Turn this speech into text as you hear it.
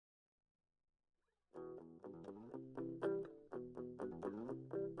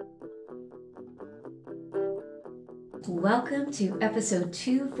Welcome to episode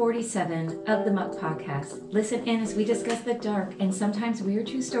 247 of the Muck Podcast. Listen in as we discuss the dark and sometimes weird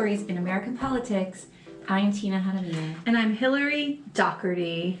true stories in American politics. I am Tina Hanamia. And I'm Hillary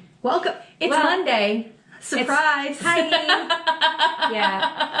Doherty. Welcome. It's Monday. Surprise. Hi.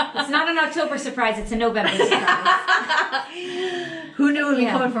 Yeah. It's not an October surprise, it's a November surprise. Who knew it would be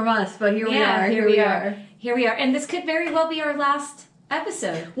coming from us, but here we are. Here we are. Here we are. And this could very well be our last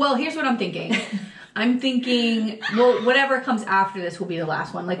episode. Well, here's what I'm thinking. I'm thinking, well, whatever comes after this will be the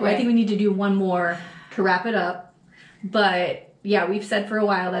last one. Like, right. I think we need to do one more to wrap it up. But yeah, we've said for a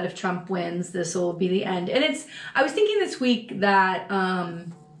while that if Trump wins, this will be the end. And I was thinking this week that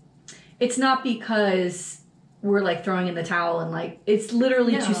it's not because we're like throwing in the towel and like, it's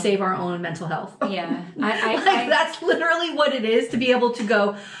literally to save our own mental health. Yeah. That's literally what it is, to be able to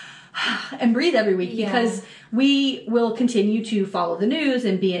go and breathe every week, because we will continue to follow the news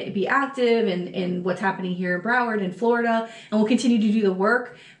and be active in what's happening here in Broward and Florida, and we'll continue to do the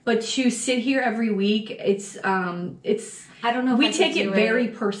work. But to sit here every week, it's I don't know. We take it very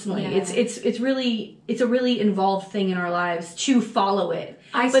personally. Yeah. It's a really involved thing in our lives to follow it.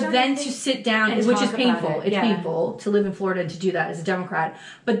 But then to sit down, which is painful. It's painful to live in Florida and to do that as a Democrat.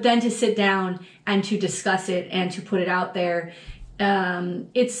 But then to sit down and to discuss it and to put it out there.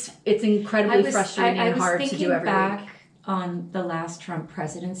 It's incredibly frustrating and hard to do every week. I was thinking back on the last Trump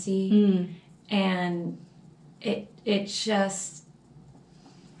presidency, and it just,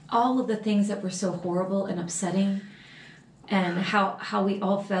 all of the things that were so horrible and upsetting, and how we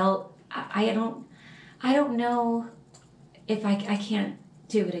all felt. I don't know if I can't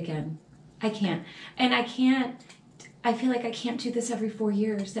do it again. I can't, and I feel like I can't do this every 4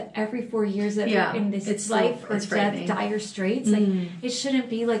 years. That every 4 years that we're in this life or death dire straits. Like, it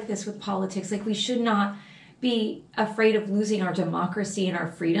shouldn't be like this with politics. Like, we should not be afraid of losing our democracy and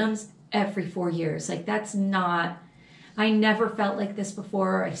our freedoms every 4 years. Like, that's not. I never felt like this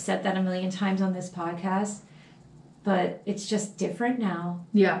before. I've said that a million times on this podcast, but it's just different now.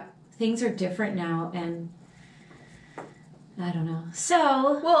 Yeah, things are different now, and I don't know.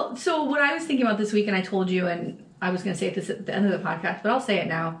 So what I was thinking about this week, and I told you, and I was going to say this at the end of the podcast, but I'll say it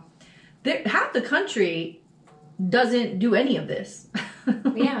now. Half the country doesn't do any of this.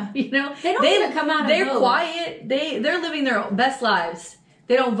 Yeah. You know? They don't even come out and vote. They're quiet. They're living their best lives.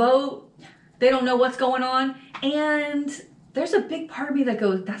 They don't vote. They don't know what's going on. And there's a big part of me that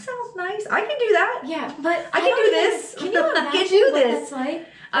goes, that sounds nice. I can do that. Yeah, but I can do this. Can you imagine I can do what that's like?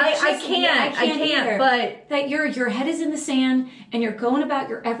 I can't, but that your head is in the sand and you're going about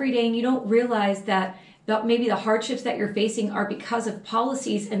your everyday and you don't realize that maybe the hardships that you're facing are because of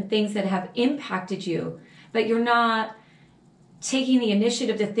policies and things that have impacted you, but you're not taking the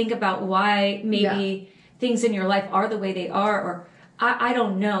initiative to think about why maybe things in your life are the way they are, or I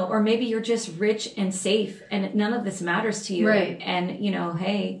don't know, or maybe you're just rich and safe and none of this matters to you. Right. And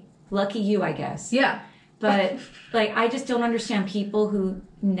hey, lucky you, I guess. Yeah. But like, I just don't understand people who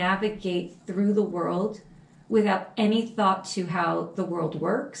navigate through the world without any thought to how the world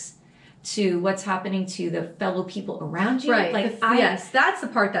works, to what's happening to the fellow people around you. Right. Like, yes, that's the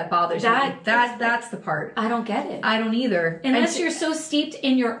part that bothers me. That's the part. I don't get it. I don't either. Unless you're so steeped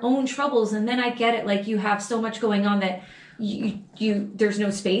in your own troubles, and then I get it. Like, you have so much going on that you there's no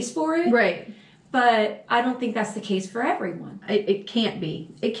space for it. Right. But I don't think that's the case for everyone. It can't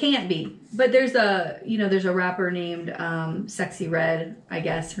be. It can't be. But there's a rapper named Sexy Red, I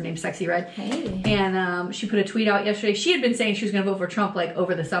guess. Her name's Sexy Red. Hey. And she put a tweet out yesterday. She had been saying she was going to vote for Trump like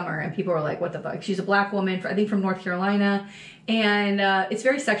over the summer. And people were like, what the fuck? She's a black woman, I think from North Carolina. And it's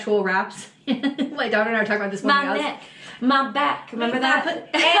very sexual raps. My daughter and I were talking about this morning. My neck. My back. Remember that?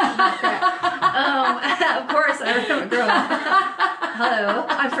 Of course, I remember growing up. Hello.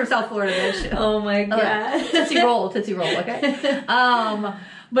 I'm from South Florida, bitch. Oh my God. Tootsie Roll, okay?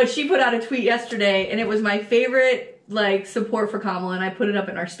 But she put out a tweet yesterday, and it was my favorite, like, support for Kamala, and I put it up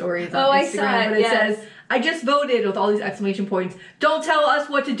in our stories on Instagram. I saw it, but it says, I just voted with all these exclamation points. Don't tell us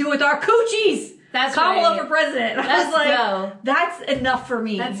what to do with our coochies! That's Kamala for president. I was like, that's enough for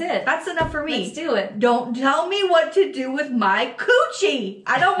me. That's it. That's enough for me. Let's do it. Don't tell me what to do with my coochie.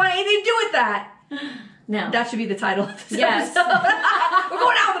 I don't want anything to do with that. No. That should be the title of this episode. We're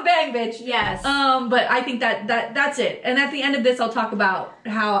going out with a bang, bitch. Yes. But I think that's it. And at the end of this, I'll talk about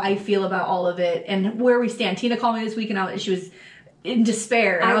how I feel about all of it and where we stand. Tina called me this week and she was in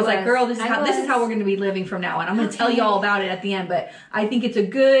despair. And I was like, girl, this is how we're going to be living from now on. I'm going to tell you all about it at the end, but I think it's a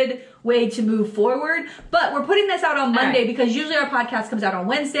good way to move forward. But we're putting this out on Monday because usually our podcast comes out on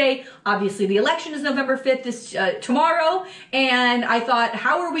Wednesday. Obviously, the election is November 5th, tomorrow. And I thought,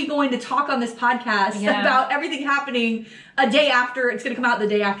 how are we going to talk on this podcast about everything happening a day after? It's going to come out the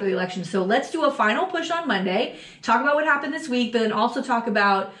day after the election. So let's do a final push on Monday, talk about what happened this week, but then also talk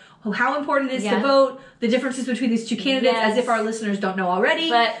about how important it is to vote, the differences between these two candidates, as if our listeners don't know already.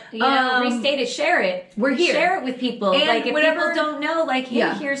 But, restate it, share it. We're here. Share it with people. And like, if people don't know, like, hey,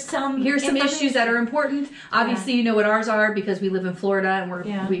 here's some issues that are important. Obviously, you know what ours are because we live in Florida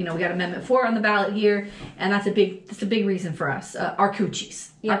and we got Amendment 4 on the ballot here. And that's a big reason for us. Our coochies.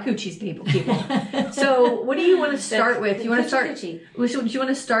 Yeah. Our coochies, people. So, what do you want to start with? Do you want to start? Do you want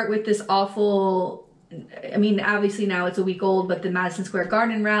to start with this awful? I mean, obviously now it's a week old, but the Madison Square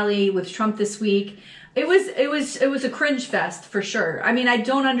Garden rally with Trump this week, it was a cringe fest for sure. I mean, I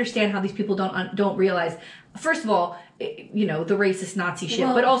don't understand how these people don't realize. First of all, the racist Nazi shit,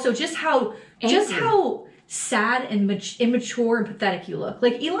 but also just how sad and immature and pathetic you look.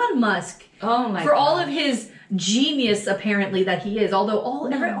 Like Elon Musk, for all of his genius apparently that he is, although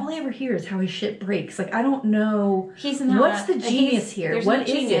all I ever hear is how his shit breaks. Like, I don't know. He's not. What's the genius here? There's What no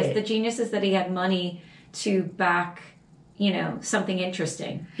is genius. it? The genius is that he had money to back, something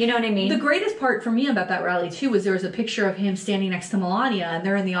interesting. You know what I mean? The greatest part for me about that rally too was there was a picture of him standing next to Melania, and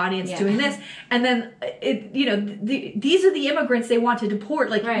they're in the audience doing this, and then these are the immigrants they want to deport.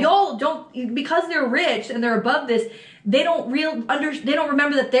 Like y'all don't, because they're rich and they're above this. They don't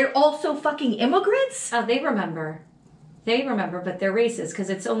remember that they're also fucking immigrants. Oh, they remember, but they're racist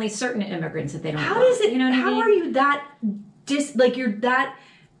because it's only certain immigrants that they don't. How does it? You know what I mean? How are you that you're that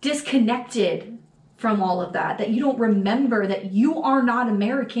disconnected from all of that you don't remember that you are not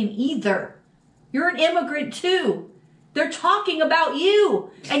American either? You're an immigrant too. They're talking about you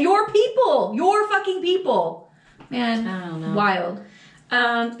and your people, your fucking people. Man, I don't know. Wild.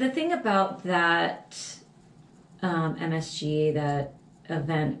 The thing about that MSG, that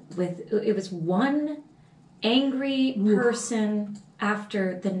event, it was one angry person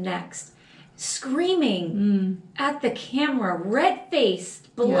after the next, screaming at the camera,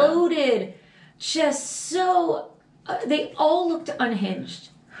 red-faced, bloated, just so... they all looked unhinged.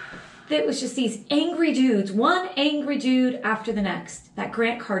 It was just these angry dudes, one angry dude after the next. That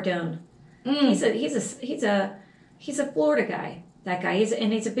Grant Cardone. He's a Florida guy. That guy,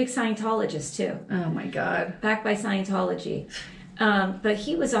 he's a big Scientologist too. Oh my God. Backed by Scientology. But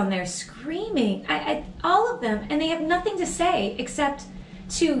he was on there screaming, all of them, and they have nothing to say except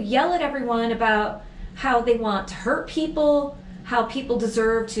to yell at everyone about how they want to hurt people, how people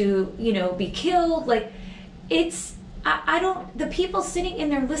deserve to, be killed. Like, the people sitting in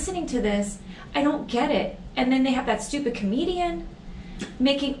there listening to this, I don't get it. And then they have that stupid comedian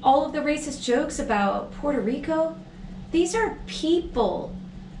making all of the racist jokes about Puerto Rico. These are people.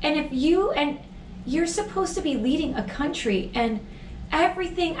 And you're supposed to be leading a country, and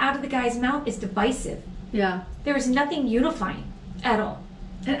everything out of the guy's mouth is divisive. Yeah. There is nothing unifying at all.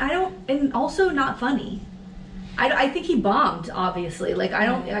 And also not funny. I think he bombed, obviously. Like,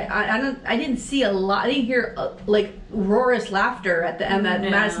 I didn't see a lot. I didn't hear roarous laughter at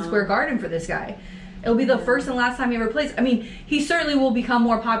Madison Square Garden for this guy. It'll be the first and last time he ever plays. I mean, he certainly will become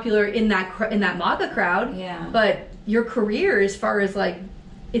more popular in that MAGA crowd. Yeah. But your career, as far as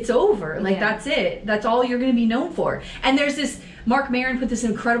it's over. That's it. That's all you're going to be known for. And there's this, Mark Maron put this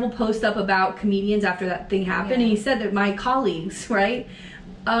incredible post up about comedians after that thing happened. And he said that my colleagues, right,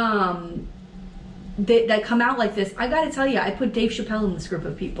 that come out like this, I got to tell you, I put Dave Chappelle in this group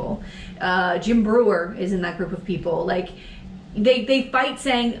of people. Jim Brewer is in that group of people. They fight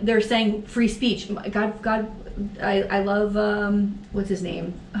they're saying free speech. God, I love, what's his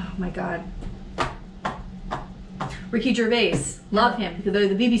name? Oh my God. Ricky Gervais. Love him. The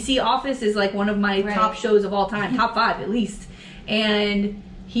BBC Office is one of my top shows of all time. Top 5 at least. And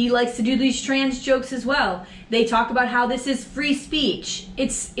he likes to do these trans jokes as well. They talk about how this is free speech.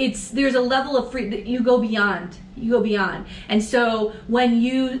 There's a level of free that you go beyond. You go beyond. And so when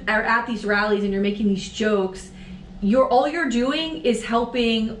you are at these rallies and you're making these jokes, all you're doing is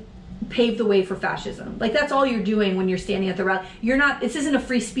helping pave the way for fascism. That's all you're doing when you're standing at the rally. This isn't a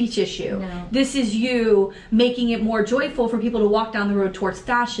free speech issue. No. This is you making it more joyful for people to walk down the road towards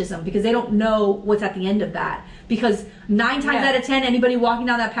fascism, because they don't know what's at the end of that. Because 9 times out of 10, anybody walking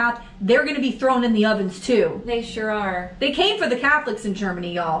down that path, they're going to be thrown in the ovens too. They sure are. They came for the Catholics in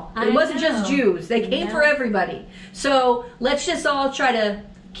Germany, y'all. It wasn't just Jews. They came for everybody. So let's just all try to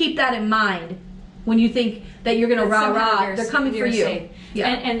keep that in mind when you think that you're going to rah-rah. They're coming for you. Safe. Yeah.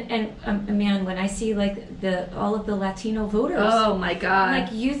 And man, when I see like all of the Latino voters, oh my God,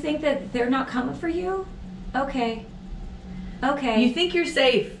 like you think that they're not coming for you? Okay. You think you're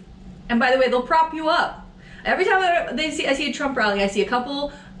safe, and by the way, they'll prop you up. Every time I see a Trump rally, I see a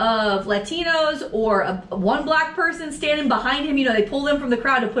couple of Latinos or one black person standing behind him. You know, they pull them from the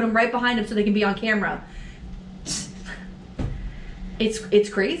crowd to put them right behind him so they can be on camera. It's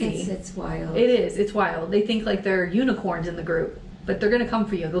crazy. It's wild. It is. It's wild. They think like they're unicorns in the group, but they're gonna come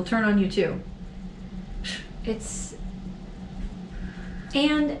for you. They'll turn on you too.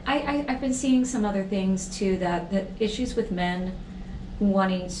 And I've been seeing some other things too, that issues with men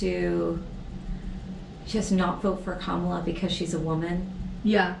wanting to just not vote for Kamala because she's a woman.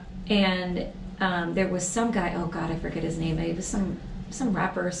 Yeah. And there was some guy, oh God, I forget his name. He was some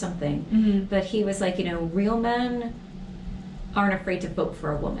rapper or something. Mm-hmm. But he was like, real men aren't afraid to vote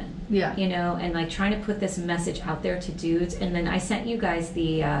for a woman. Yeah. And like trying to put this message out there to dudes. And then I sent you guys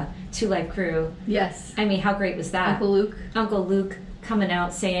the Two Live Crew. Yes. I mean, how great was that? Uncle Luke coming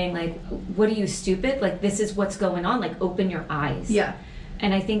out saying like, what are you, stupid? Like, this is what's going on. Like, open your eyes. Yeah.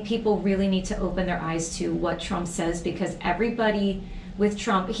 And I think people really need to open their eyes to what Trump says, because everybody with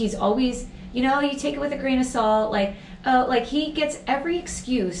Trump, he's always, you take it with a grain of salt. Like he gets every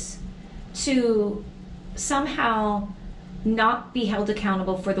excuse to somehow not be held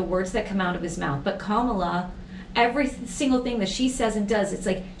accountable for the words that come out of his mouth. But Kamala, every single thing that she says and does, it's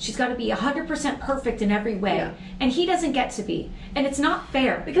like she's got to be 100% perfect in every way. Yeah. And he doesn't get to be. And it's not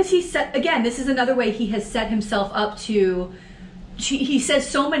fair. Because this is another way he has set himself up to, he says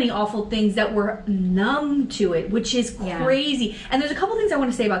so many awful things that we're numb to it, which is crazy. Yeah. And there's a couple things I want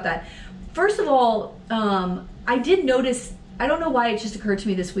to say about that. First of all, I did notice, I don't know why it just occurred to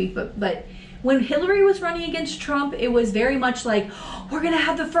me this week, but when Hillary was running against Trump, it was very much like, we're going to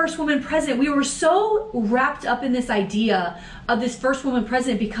have the first woman president. We were so wrapped up in this idea of this first woman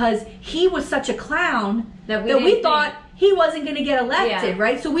president because he was such a clown that we thought he wasn't going to get elected,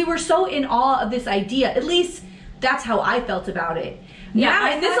 right? So we were so in awe of this idea. At least that's how I felt about it.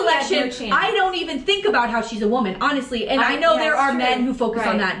 Now, in this election, I don't even think about how she's a woman, honestly. And I know there are men who focus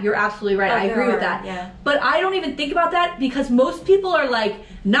on that. You're absolutely right. I agree with that. Yeah. But I don't even think about that because most people are like,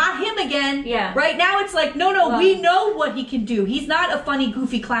 not him again. Yeah. Right now, it's like, no, we know what he can do. He's not a funny,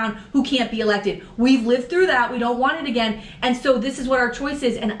 goofy clown who can't be elected. We've lived through that. We don't want it again. And so this is what our choice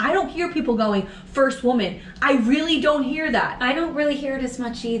is. And I don't hear people going, first woman. I really don't hear that. I don't really hear it as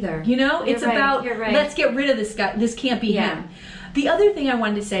much either. It's about, let's get rid of this guy. This can't be him. The other thing I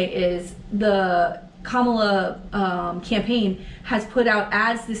wanted to say is the Kamala campaign has put out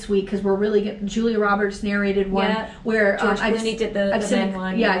ads this week because we're really Julia Roberts narrated one where George Clooney did the men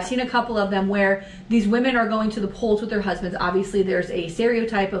one. I've seen a couple of them where these women are going to the polls with their husbands. Obviously, there's a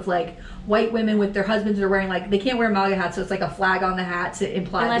stereotype of like white women with their husbands are wearing like they can't wear MAGA hats, so it's like a flag on the hat to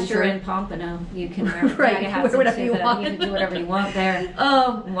imply. Unless you're in Pompano, you can wear MAGA hats. Wear whatever you want. You can do whatever you want there.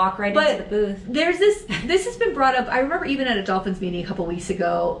 Walk right into the booth. There's this has been brought up. I remember even at a Dolphins meeting a couple weeks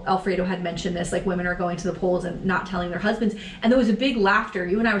ago, Alfredo had mentioned this, like women are going to the polls and not telling their husbands, and there was a big laughter.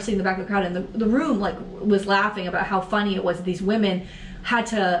 You and I were sitting in the back of the crowd, and the room like was laughing about how funny it was that these women had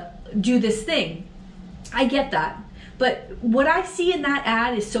to do this thing. I get that. But what I see in that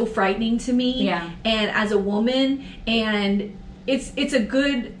ad is so frightening to me. Yeah. And as a woman, and it's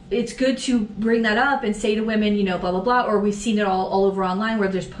good to bring that up and say to women, blah, blah, blah. Or we've seen it all over online where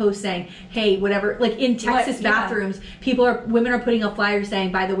there's posts saying, hey, whatever. Like in Texas bathrooms, women are putting up flyers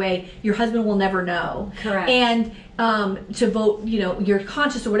saying, by the way, your husband will never know. Correct. And to vote, you're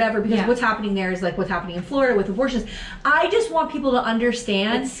conscious or whatever, because what's happening there is like what's happening in Florida with abortions. I just want people to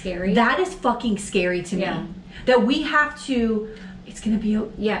understand. It's scary. That is fucking scary to me. That we have to, it's going to be,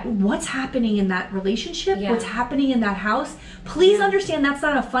 what's happening in that relationship? Yeah. What's happening in that house? Please understand that's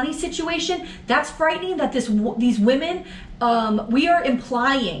not a funny situation. That's frightening that these women, we are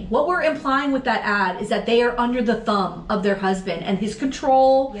implying, what we're implying with that ad is that they are under the thumb of their husband and his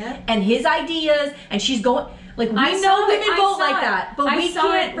control and his ideas, and she's going, like, we know women vote like that, but we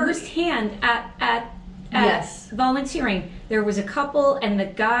saw can't. it firsthand at volunteering. There was a couple, and the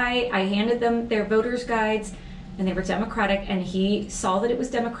guy, I handed them their voters' guides, and they were Democratic, and he saw that it was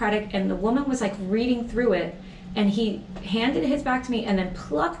Democratic, and the woman was like reading through it, and he handed his back to me and then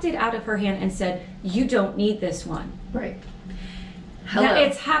plucked it out of her hand and said, you don't need this one. Right. Hello. Now,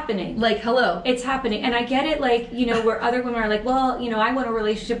 it's happening. Like, hello. It's happening. And I get it, like, where other women are like, well, I want a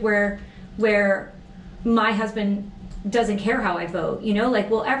relationship where my husband doesn't care how I vote, like,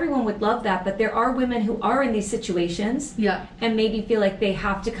 well, everyone would love that, but there are women who are in these situations and maybe feel like they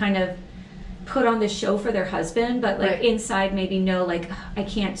have to kind of put on this show for their husband, but like inside maybe know, like, I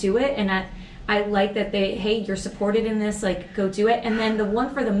can't do it. And I like that hey, you're supported in this, like, go do it. And then the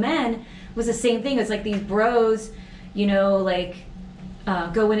one for the men was the same thing. It's like these bros, you know, like,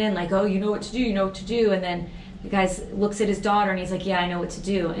 going in like, oh, you know what to do, you know what to do. And then the guy looks at his daughter and he's like, yeah, I know what to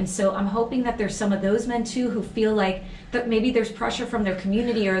do. And so I'm hoping that there's some of those men too who feel like that maybe there's pressure from their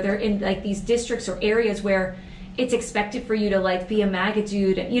community, or they're in like these districts or areas where it's expected for you to like be a MAGA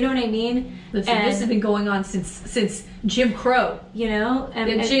dude. You know what I mean? Listen, this has been going on since Jim Crow. You know?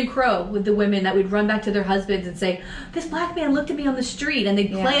 And Jim Crow, with the women that would run back to their husbands and say, this black man looked at me on the street, and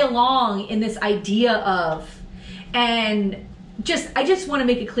they'd play along in this idea of, and I just want to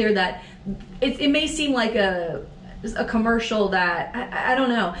make it clear that it may seem like a commercial that I don't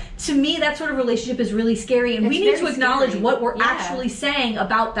know. To me, that sort of relationship is really scary, and we need to acknowledge what we're actually saying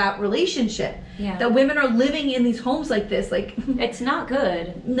about that relationship. Yeah. That women are living in these homes like this, like it's not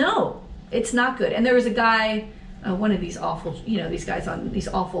good. No, it's not good. And there was a guy, one of these awful, you know, these guys on these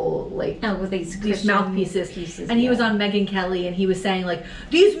awful like these mouthpieces, and he was on Megyn Kelly, and he was saying like,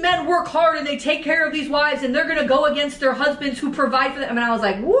 these men work hard and they take care of these wives, and they're gonna go against their husbands who provide for them. And I was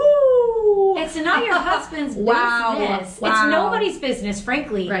like, woo! It's not your husband's business. It's nobody's business,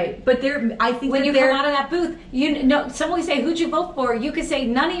 frankly. Right, but I think when you come out of that booth, you know, someone will say, "Who'd you vote for?" You could say,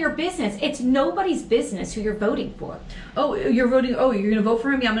 "None of your business." It's nobody's business who you're voting for. Oh, you're voting. Oh, you're gonna vote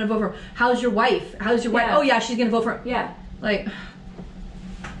for him? Yeah, I'm gonna vote for him. How's your wife? How's your wife? Oh, yeah, she's gonna vote for him. Yeah, like,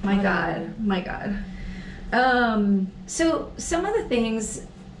 my God. So some of the things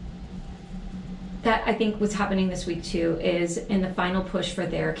that I think was happening this week too is in the final push for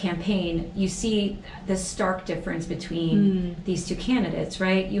their campaign, you see the stark difference between these two candidates,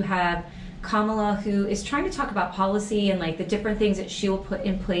 right? You have Kamala, who is trying to talk about policy and like the different things that she will put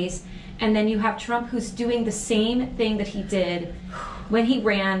in place. And then you have Trump, who's doing the same thing that he did when he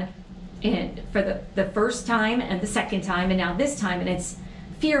ran for the first time and the second time and now this time. And it's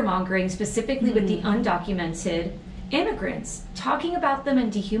fear-mongering, specifically with the undocumented immigrants, talking about them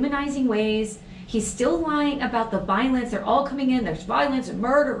in dehumanizing ways. He's still lying about the violence. They're all coming in. There's violence and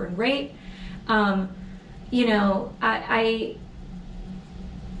murder and rape. You know,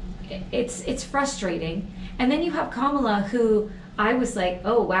 it's frustrating. And then you have Kamala, who I was like,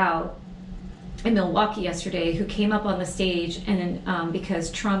 oh wow, in Milwaukee yesterday, who came up on the stage and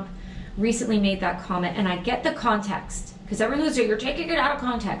because Trump recently made that comment, and I get the context because everyone was like, you're taking it out of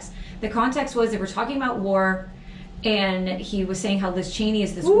context. The context was they were talking about war. And he was saying how Liz Cheney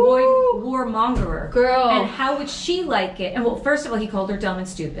is this warmonger. Girl. And how would she like it? And well, first of all, he called her dumb and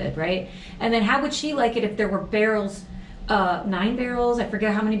stupid, right? And then how would she like it if there were barrels, 9 barrels, I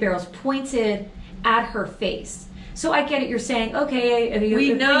forget how many barrels, pointed at her face? So I get it. You're saying, okay.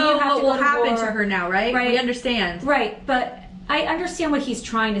 We know what will happen to her now, right? We understand. Right. But I understand what he's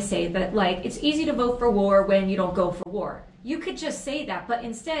trying to say, that like it's easy to vote for war when you don't go for war. You could just say that. But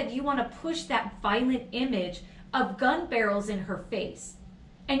instead, you want to push that violent image of gun barrels in her face.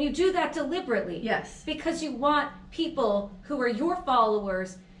 And you do that deliberately. Yes. Because you want people who are your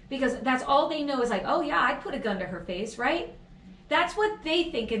followers, because that's all they know is like, oh yeah, I'd put a gun to her face, right? That's what they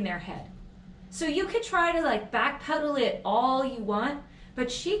think in their head. So you could try to like backpedal it all you want,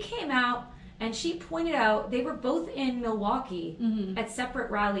 but she came out and she pointed out, they were both in Milwaukee at separate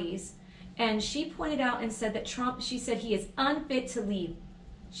rallies, and she pointed out and said that Trump, she said he is unfit to lead.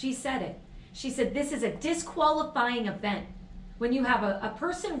 She said it. She said, this is a disqualifying event. When you have a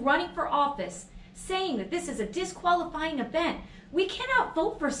person running for office saying that this is a disqualifying event, we cannot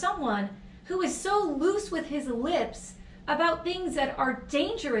vote for someone who is so loose with his lips about things that are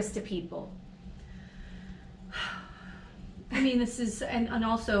dangerous to people. I mean, this is, and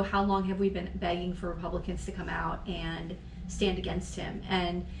also how long have we been begging for Republicans to come out and stand against him?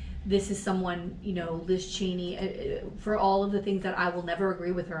 And this is someone, you know, Liz Cheney, for all of the things that I will never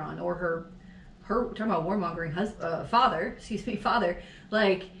agree with her on, or her talking about warmongering father,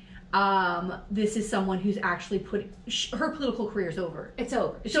 like, this is someone who's actually put her political career's over. It's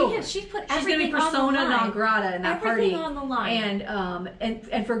over. She's put she's going to be persona non grata in that party. On the line.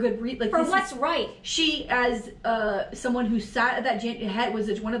 And for good reason. Like, for what's right. She, as someone who sat at that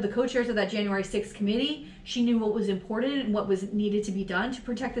was one of the co-chairs of that January 6th committee, she knew what was important and what was needed to be done to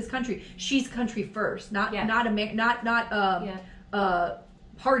protect this country. She's country first, not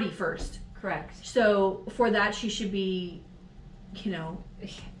party first. Correct. So for that, she should be, you know,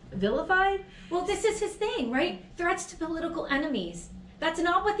 vilified. Well, this is his thing, right? Threats to political enemies. That's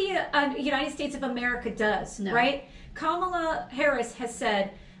not what the United States of America does, right? Kamala Harris has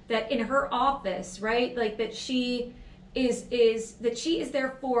said that in her office, right, like that she is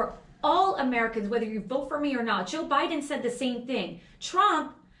there for all Americans, whether you vote for me or not. Joe Biden said the same thing.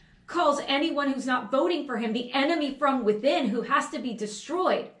 Trump calls anyone who's not voting for him the enemy from within who has to be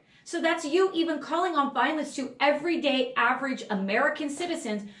destroyed. So that's you even calling on violence to everyday average American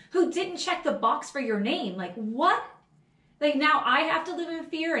citizens who didn't check the box for your name. Like, what? Like, now I have to live in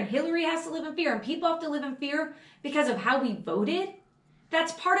fear, and Hillary has to live in fear, and people have to live in fear because of how we voted?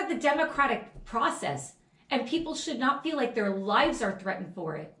 That's part of the democratic process. And people should not feel like their lives are threatened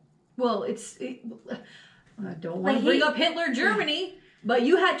for it. Well, I don't want to bring up Hitler, Germany, but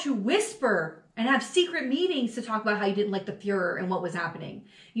you had to whisper and have secret meetings to talk about how you didn't like the Fuhrer and what was happening.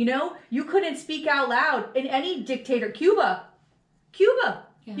 You know, you couldn't speak out loud in any dictator. Cuba. Yeah.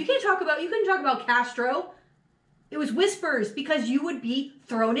 You couldn't talk about Castro. It was whispers because you would be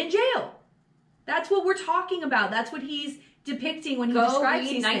thrown in jail. That's what we're talking about. That's what he's depicting when he describes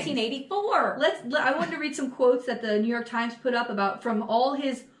these 1984. Things. I wanted to read some quotes that the New York Times put up from all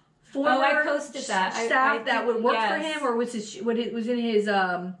his former I posted that. staff that would work for him, or was in his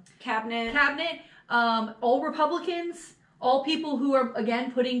cabinet. All Republicans, all people who are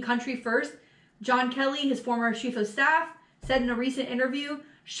again putting country first. John Kelly, his former chief of staff, said in a recent interview,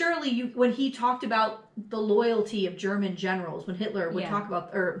 surely when he talked about the loyalty of German generals, when Hitler would talk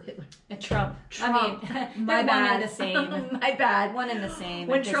about Trump. I mean, my bad. One and the same. My bad. One and the same.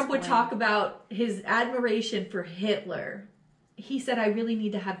 When Trump would talk about his admiration for Hitler, he said, I really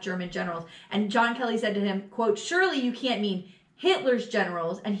need to have German generals. And John Kelly said to him, quote, surely you can't mean Hitler's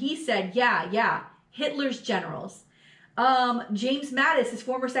generals. And he said, yeah, Hitler's generals. James Mattis, his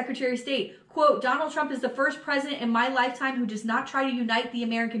former Secretary of State, quote, Donald Trump is the first president in my lifetime who does not try to unite the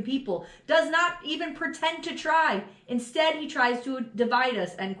American people, does not even pretend to try. Instead, he tries to divide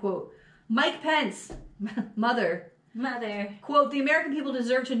us, end quote. Mike Pence, mother, quote, the American people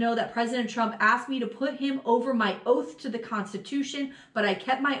deserve to know that President Trump asked me to put him over my oath to the Constitution, but I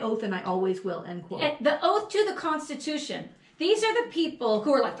kept my oath and I always will, end quote. And the oath to the Constitution. These are the people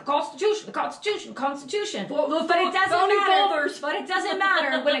who are like, the Constitution. But it doesn't matter. But it doesn't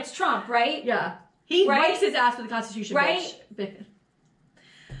matter when it's Trump, right? Yeah. He wipes his ass with the Constitution, right? Bitch.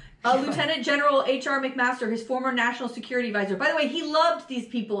 Lieutenant General H.R. McMaster, his former national security advisor. By the way, he loved these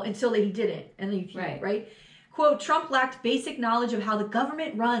people until he didn't. And then right? Quote, Trump lacked basic knowledge of how the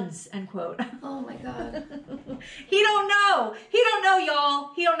government runs, end quote. Oh my God. He don't know,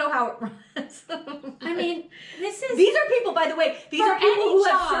 y'all. He don't know how it runs. I mean, these are people, by the way, are people who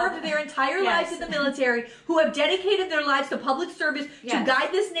have served their entire lives in the military, who have dedicated their lives to public service to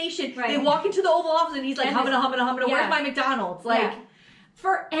guide this nation. Right. They walk into the Oval Office and he's like, humming, where's my McDonald's? Like,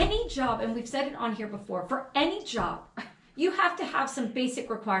 for any job, and we've said it on here before, for any job, you have to have some basic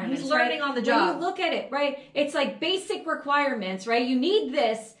requirements. He's learning on the job. When you look at it, right? It's like basic requirements, right? You need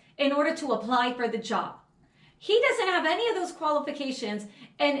this in order to apply for the job. He doesn't have any of those qualifications,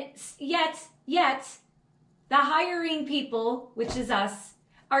 and yet, the hiring people, which is us,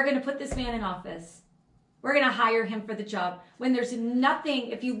 are going to put this man in office. We're going to hire him for the job when there's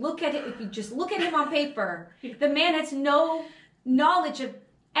nothing. If you just look at him on paper, the man has no knowledge of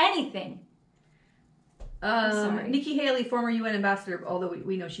anything. Nikki Haley, former UN ambassador, although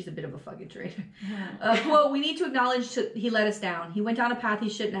we know she's a bit of a fucking traitor. Quote, we need to acknowledge he let us down. He went down a path he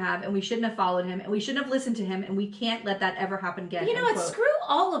shouldn't have, and we shouldn't have followed him, and we shouldn't have listened to him, and we can't let that ever happen again. You know what? Screw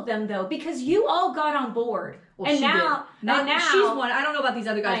all of them, though, because you all got on board. Well, and now she's one. I don't know about these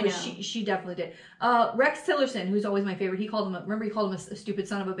other guys, but she definitely did. Rex Tillerson, who's always my favorite, he called him a stupid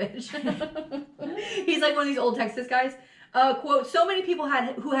son of a bitch. He's like one of these old Texas guys. Quote, so many people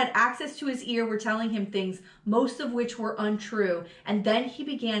who had access to his ear were telling him things, most of which were untrue. And then he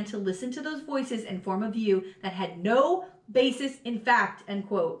began to listen to those voices and form a view that had no basis in fact, end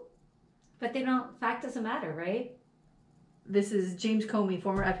quote. But fact doesn't matter, right? This is James Comey,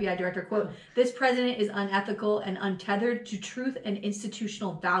 former FBI director. Quote, this president is unethical and untethered to truth and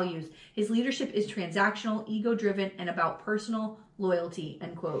institutional values. His leadership is transactional, ego-driven, and about personal loyalty,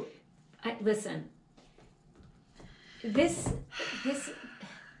 end quote. Listen. They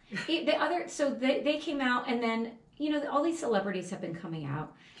came out, and then all these celebrities have been coming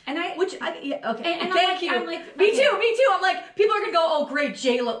out, and okay. And thank you. I'm like, me too. I'm like, people are gonna go, oh great,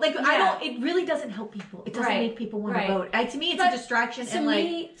 J-Lo. Like it really doesn't help people. It doesn't make people want to vote. To me, it's a distraction.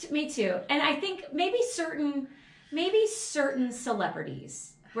 Me too. And I think maybe certain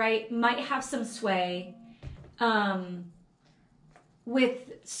celebrities, right, might have some sway, with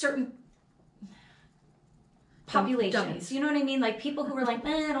certain populations, dummies. You know what I mean? Like people who were like,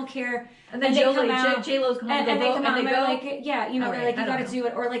 I don't care, and then J-Lo's come and they come out and they're like, okay, they're like, you got to do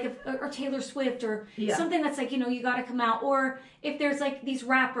it, or like or Taylor Swift, or something that's like, you got to come out, or if there's like these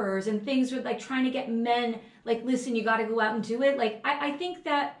rappers and things with like trying to get men, like, listen, you got to go out and do it. Like I think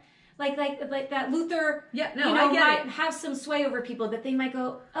that like that Luther, Yeah, no, you know, I get might it. have some sway over people that they might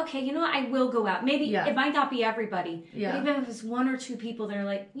go, okay, you know what, I will go out. Maybe it might not be everybody, but even if it's one or two people that are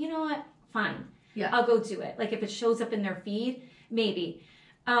like, you know what, fine, I'll go do it. Like if it shows up in their feed, maybe.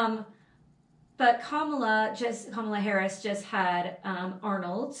 But Kamala Harris just had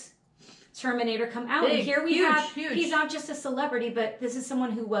Arnold's Terminator come out, and here we have he's not just a celebrity, but this is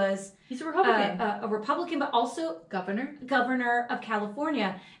someone who was he's a Republican, a Republican, but also governor of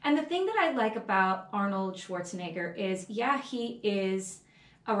California. And the thing that I like about Arnold Schwarzenegger is, he is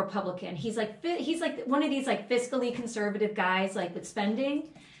a Republican. He's like one of these like fiscally conservative guys, like with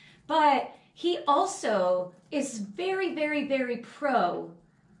spending, but he also is very, very, very pro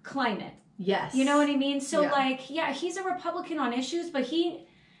climate. Yes, you know what I mean. So he's a Republican on issues, but he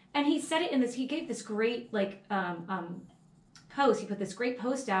said it in this. He gave this great post. He put this great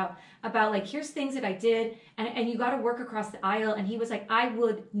post out about like, here's things that I did, and you got to work across the aisle. And he was like, I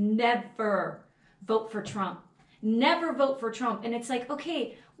would never vote for Trump. Never vote for Trump. And it's like,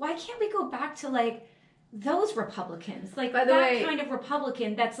 okay, why can't we go back to like those Republicans, like that kind of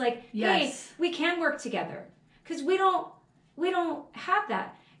Republican that's like, hey, we can work together, because we don't have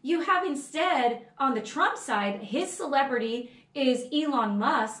that. You have instead on the Trump side, his celebrity is Elon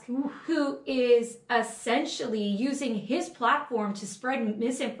Musk, who is essentially using his platform to spread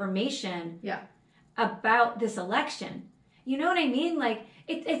misinformation about this election. You know what I mean? Like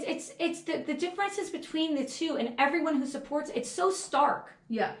it's the differences between the two, and everyone who supports it's so stark.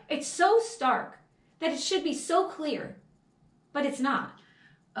 Yeah, it's so stark that it should be so clear, but it's not.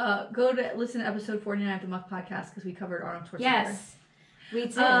 Go to listen to episode 49 of the Muck Podcast, because we covered Arnold Schwarzenegger. Yes. We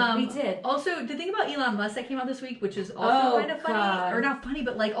did. We did. Also, the thing about Elon Musk that came out this week, which is also kind of funny, or not funny,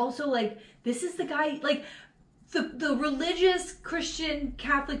 but like also like this is the guy, like the religious Christian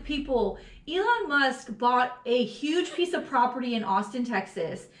Catholic people. Elon Musk bought a huge piece of property in Austin,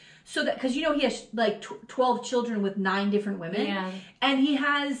 Texas, so that, because you know he has like 12 children with 9 different women, and he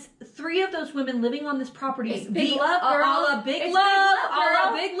has 3 of those women living on this property. It's big love, girl. Big love.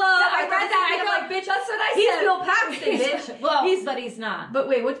 I read that. I'm like, bitch, that's what I said. He's Bill Paxton, bitch. Well, but he's not. But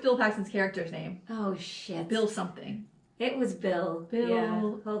wait, what's Bill Paxton's character's name? Oh shit, Bill something. It was Bill. Yeah.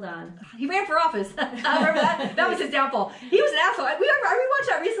 Hold on. He ran for office. I remember that. That was his downfall. He was an asshole. I rewatched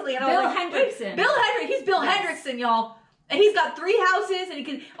that recently, and I was like, Hendrickson. Bill Hendrickson. He's Bill Hendrickson, y'all. And he's got 3 houses,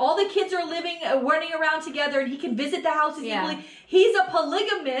 and all the kids are living, running around together, and he can visit the houses easily. He's a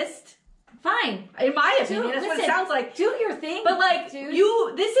polygamist. Fine. In my opinion, that's what it sounds like. Do your thing. But like,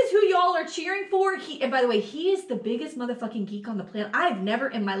 this is who y'all are cheering for. And by the way, he is the biggest motherfucking geek on the planet. I've never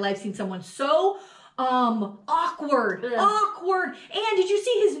in my life seen someone so awkward. And did you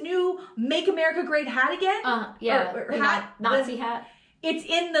see his new Make America Great hat again? Hat, Nazi hat. It's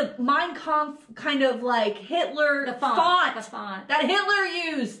in the Mein Kampf kind of like Hitler font. The font that Hitler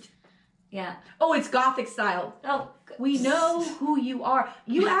used. Yeah. Oh, it's Gothic style. Oh, we know who you are.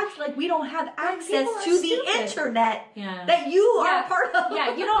 You act like we don't have access to the internet. Yeah. That you are a part of.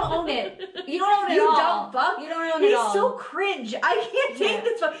 Yeah, you don't own it. You don't own it all. You don't fuck. You don't own it all. He's so cringe. I can't take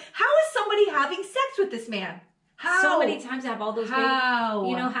this. How is somebody having sex with this man? How? So many times I have all those. How?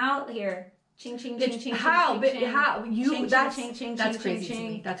 You know how? Here. Ching, ching, ching, ching, how? ching, ching, how? You, ching, that's, ching, ching, that's ching, crazy ching, to me.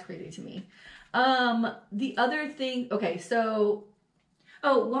 ching. That's crazy to me. The other thing, okay, so.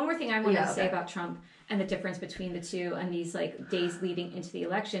 Oh, one more thing I wanted to say about Trump and the difference between the two and these like days leading into the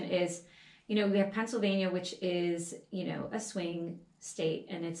election is, you know, we have Pennsylvania, which is, you know, a swing state,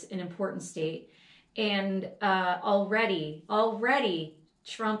 and it's an important state. And already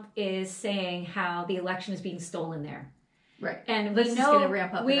Trump is saying how the election is being stolen there. Right. And this is going to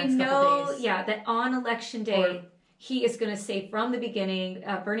ramp up the next couple days. Yeah, that on election day, he is going to say from the beginning,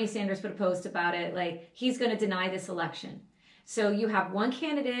 Bernie Sanders put a post about it, like he's going to deny this election. So you have one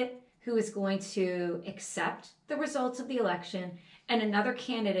candidate who is going to accept the results of the election and another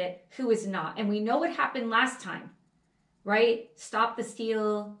candidate who is not. And we know what happened last time, right? Stop the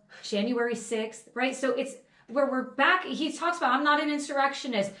Steal, January 6th, right? So it's where we're back. He talks about, I'm not an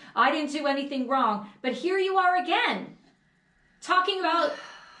insurrectionist. I didn't do anything wrong. But here you are again, talking about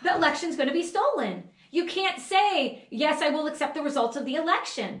the election's going to be stolen. You can't say, yes, I will accept the results of the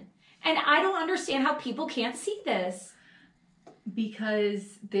election. And I don't understand how people can't see this.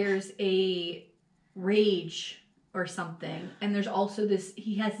 Because there's a rage or something. And there's also this,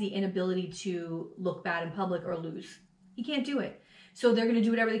 he has the inability to look bad in public or lose. He can't do it. So they're going to do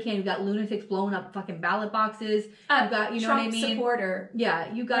whatever they can. You've got lunatics blowing up fucking ballot boxes. You've got, you know Trump what I mean? Supporter.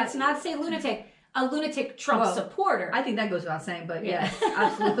 Yeah, you got. Let's not say lunatic. A lunatic Trump supporter. I think that goes without saying, but yes,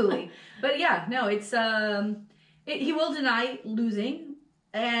 absolutely. But yeah, no, it's he will deny losing,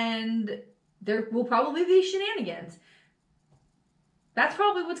 and there will probably be shenanigans. That's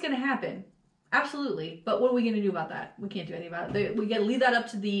probably what's going to happen. Absolutely. But what are we going to do about that? We can't do anything about it. We got to leave that up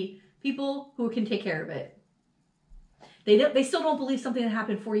to the people who can take care of it. They still don't believe something that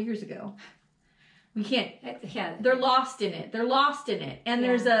happened 4 years ago. We can't. Yeah. They're lost in it. And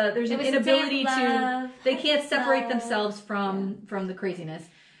there's an inability they can't separate themselves from the craziness.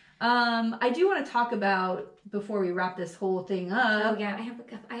 I do want to talk about, before we wrap this whole thing up. Oh yeah,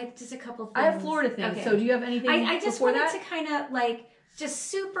 I have just a couple things. I have Florida things. Okay. So do you have anything I just before wanted that? to kind of like,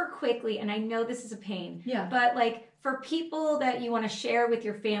 just super quickly, and I know this is a pain. Yeah. But like, for people that you want to share with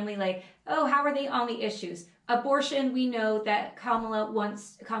your family, like, oh, how are they on the issues? Abortion, we know that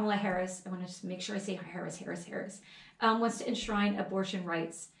Kamala Harris, I want to just make sure I say Harris, wants to enshrine abortion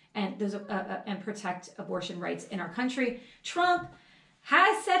rights and protect abortion rights in our country. Trump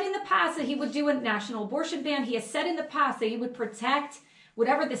has said in the past that he would do a national abortion ban. He has said in the past that he would protect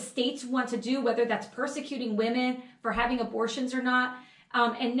whatever the states want to do, whether that's persecuting women for having abortions or not.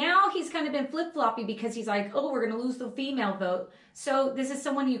 And now he's kind of been flip-floppy because he's like, oh, we're going to lose the female vote. So this is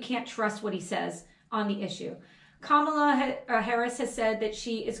someone you can't trust what he says on the issue. Kamala Harris has said that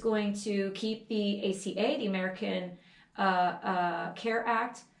she is going to keep the ACA, the American Care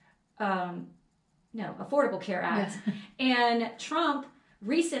Act, Affordable Care Act. Yes. And Trump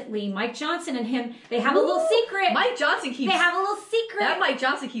recently, Mike Johnson and him, they have a little secret. They have a little secret. That Mike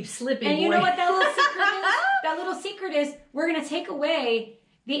Johnson keeps slipping. And you know what that little secret is? That little secret is, we're going to take away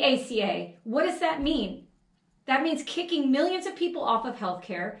the ACA. What does that mean? That means kicking millions of people off of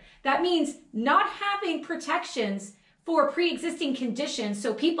healthcare. That means not having protections for pre-existing conditions.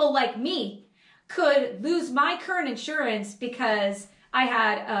 So people like me could lose my current insurance because I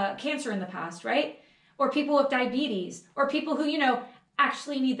had cancer in the past, right? Or people with diabetes, or people who,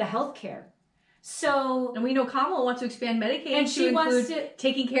 actually need the healthcare. So, and we know Kamala wants to expand Medicaid and she wants to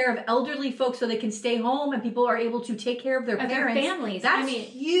taking care of elderly folks so they can stay home and people are able to take care of their parents. Their families. That's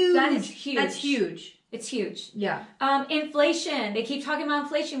huge. That is huge. That's huge. It's huge. Yeah. Inflation. They keep talking about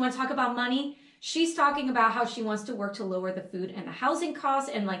inflation. You want to talk about money? She's talking about how she wants to work to lower the food and the housing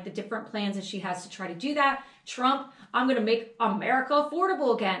costs and like the different plans that she has to try to do that. Trump, I'm going to make America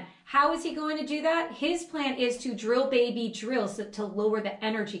affordable again. How is he going to do that? His plan is to drill baby drill to lower the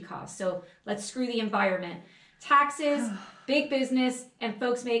energy costs. So let's screw the environment. Taxes, big business, and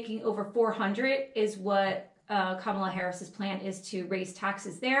folks making over 400 is what Kamala Harris's plan is, to raise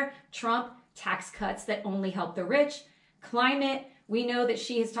taxes there. Trump, tax cuts that only help the rich. Climate, we know that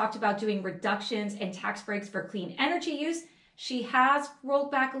she has talked about doing reductions and tax breaks for clean energy use. She has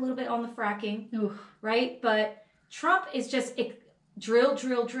rolled back a little bit on the fracking, right? But Trump is just drill.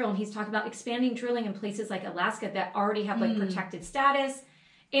 And he's talking about expanding drilling in places like Alaska that already have like protected status.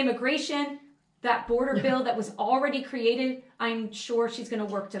 Immigration, that border bill that was already created, I'm sure she's going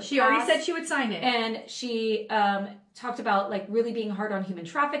to work to pass. She already said she would sign it. And she talked about like really being hard on human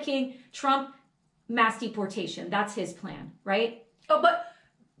trafficking. Trump, mass deportation. That's his plan, right? Oh, but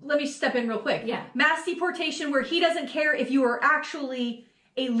let me step in real quick. Yeah. Mass deportation where he doesn't care if you are actually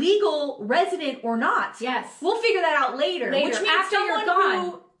a legal resident or not. Yes. We'll figure that out later. Which means after you're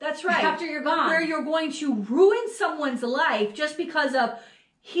gone. That's right. After you're gone. Where you're going to ruin someone's life just because of...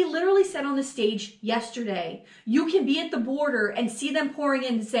 He literally said on the stage yesterday, you can be at the border and see them pouring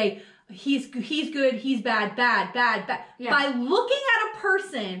in and say, he's good, he's bad. Yeah. By looking at a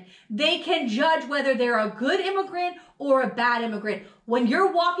person, they can judge whether they're a good immigrant or a bad immigrant. When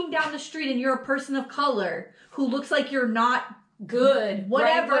you're walking down the street and you're a person of color who looks like you're not good,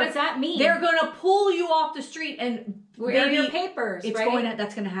 whatever. Right? What does that mean? They're going to pull you off the street and where are your papers?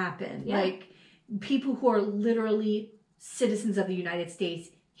 That's going to happen. Yeah. Like people who are literally citizens of the United States,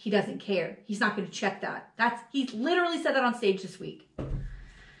 he doesn't care. He's not going to check that. He literally said that on stage this week.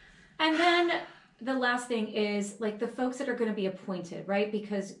 And then the last thing is like the folks that are going to be appointed, right?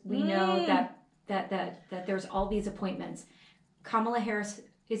 Because we know that there's all these appointments. Kamala Harris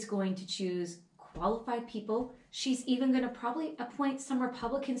is going to choose qualified people. She's even going to probably appoint some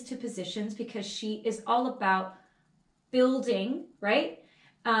Republicans to positions because she is all about building, right?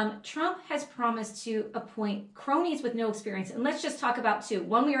 Trump has promised to appoint cronies with no experience. And let's just talk about two.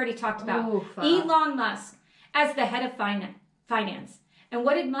 One we already talked about. Elon Musk as the head of finance. And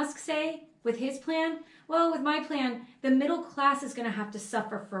what did Musk say with his plan? Well, with my plan, the middle class is going to have to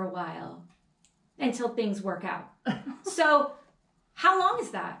suffer for a while until things work out. So how long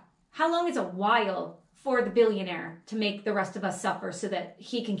is that? How long is a while for the billionaire to make the rest of us suffer so that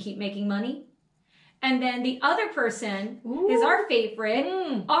he can keep making money? And then the other person is our favorite,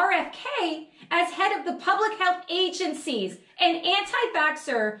 RFK, as head of the public health agencies, an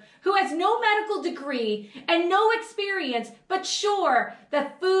anti-vaxxer who has no medical degree and no experience, but sure,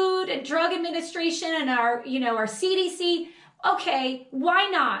 the Food and Drug Administration and our CDC Okay, why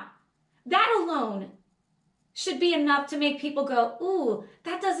not? That alone should be enough to make people go, ooh,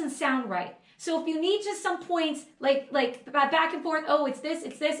 that doesn't sound right. So if you need just some points, like back and forth, oh, it's this,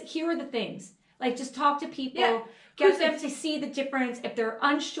 here are the things. Like, just talk to people, get them to see the difference. If they're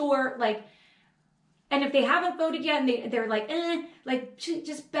unsure, like, and if they haven't voted yet and they're like,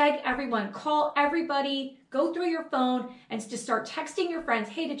 just beg everyone, call everybody, go through your phone and just start texting your friends.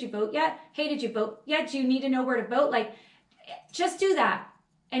 Hey, did you vote yet? Hey, did you vote yet? Do you need to know where to vote? Like, just do that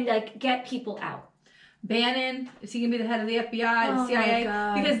and like get people out. Bannon, is he going to be the head of the FBI, the CIA?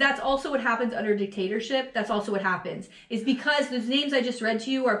 Because that's also what happens under dictatorship. That's also what happens. Is because those names I just read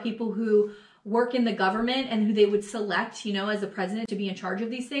to you are people who work in the government and who they would select, you know, as the president to be in charge of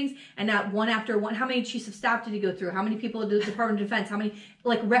these things. And that one after one, how many chiefs of staff did he go through? How many people did the Department of Defense? How many,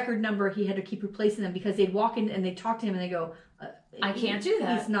 like, record number he had to keep replacing them because they'd walk in and they'd talk to him and they go, I can't do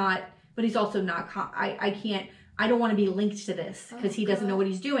that. He's not, but he's also not, I don't want to be linked to this because he doesn't know what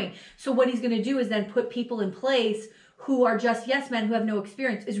he's doing. So what he's going to do is then put people in place who are just yes men who have no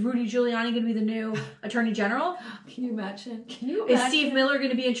experience. Is Rudy Giuliani going to be the new attorney general? Can you imagine? Is Steve Miller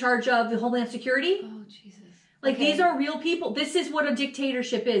going to be in charge of the Homeland Security? Oh, Jesus. Like, these are real people. This is what a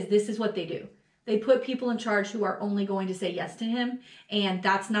dictatorship is. This is what they do. They put people in charge who are only going to say yes to him, and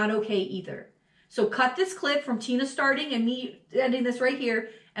that's not okay either. So cut this clip from Tina starting and me ending this right here,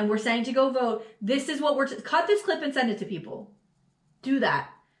 and we're saying to go vote. This is what cut this clip and send it to people. Do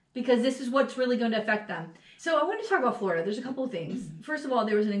that. Because this is what's really going to affect them. So I wanted to talk about Florida. There's a couple of things. First of all,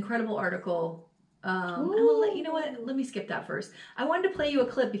 there was an incredible article. You know what? Let me skip that first. I wanted to play you a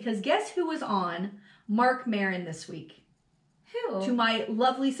clip because guess who was on Mark Maron this week? Who? To my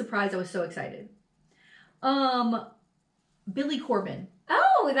lovely surprise, I was so excited. Billy Corbin.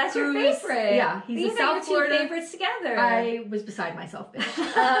 Oh, that's your favorite. Yeah, he's a South Florida. Two favorites together. I was beside myself,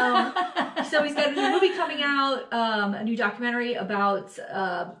 bitch. So he's got a new movie coming out, a new documentary about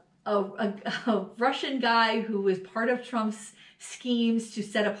a Russian guy who was part of Trump's schemes to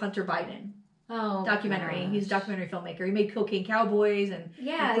set up Hunter Biden. Oh, documentary. Gosh. He's a documentary filmmaker. He made Cocaine Cowboys and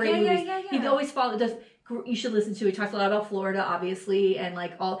great movies. He always does. You should listen to. He talks a lot about Florida, obviously, and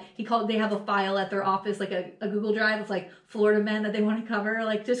like they have a file at their office, like a Google Drive of like Florida men that they want to cover,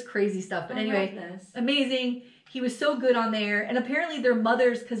 like just crazy stuff. But anyway, amazing. He was so good on there, and apparently their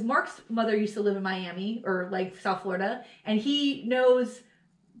mothers, because Mark's mother used to live in Miami or like South Florida, and she knows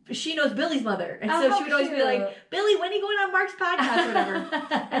Billy's mother, and so she would always be like, "Billy, when are you going on Mark's podcast?" Or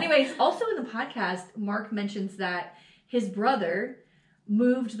whatever. Anyways, also in the podcast, Mark mentions that his brother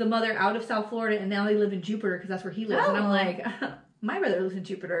moved the mother out of South Florida and now they live in Jupiter because that's where he lives. And I'm like, my brother lives in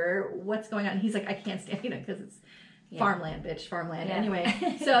Jupiter. What's going on? And he's like, I can't stand it because it's farmland, bitch, farmland. Yeah.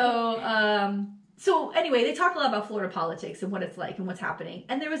 Anyway, so anyway, they talk a lot about Florida politics and what it's like and what's happening.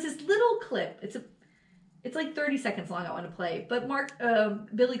 And there was this little clip. It's like 30 seconds long. I want to play, but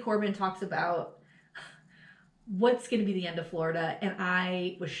Billy Corbin talks about what's going to be the end of Florida, and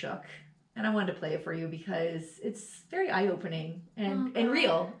I was shook. And I wanted to play it for you because it's very eye-opening and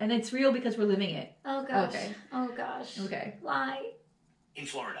real. And it's real because we're living it. Oh, gosh. Okay. Oh, gosh. Okay. Why? In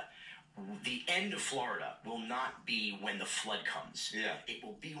Florida, the end of Florida will not be when the flood comes. Yeah. It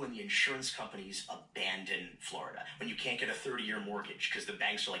will be when the insurance companies abandon Florida. When you can't get a 30-year mortgage because the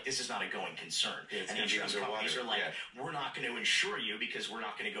banks are like, this is not a going concern. Yeah, and the insurance companies are like, we're not going to insure you because we're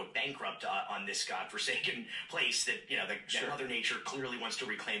not going to go bankrupt on this godforsaken place that, you know, that Mother Nature clearly wants to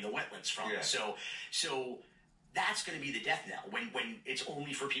reclaim the wetlands from. Yeah. So that's going to be the death knell when it's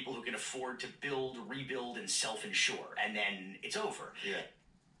only for people who can afford to build, rebuild, and self-insure. And then it's over. Yeah.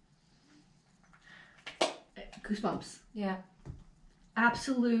 Goosebumps. Yeah.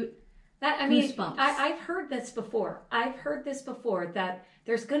 Absolute goosebumps. I've heard this before. That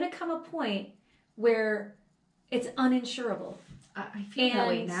there's going to come a point where it's uninsurable. I feel that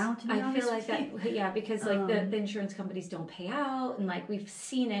way now, to be honest. I feel like that, yeah, because like the insurance companies don't pay out, and like we've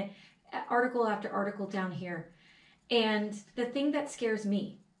seen it article after article down here. And the thing that scares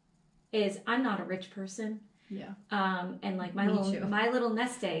me is I'm not a rich person. Yeah. And like my little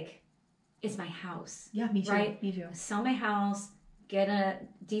nest egg is my house. Yeah, me too. Right? Me too. Sell my house, get a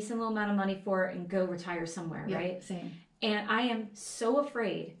decent little amount of money for it, and go retire somewhere, right? Same. And I am so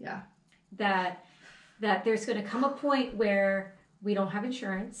afraid that there's going to come a point where we don't have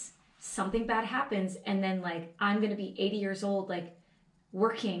insurance, something bad happens, and then like I'm going to be 80 years old, like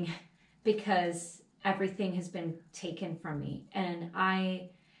working because everything has been taken from me. And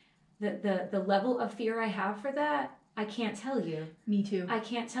the level of fear I have for that, I can't tell you. Me too. I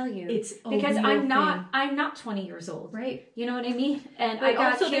can't tell you. It's because I'm not 20 years old. Right. You know what I mean? And but I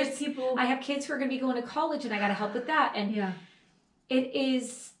got also kids. I have kids who are going to be going to college, and I got to help with that. And it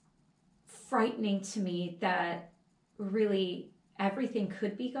is frightening to me that really everything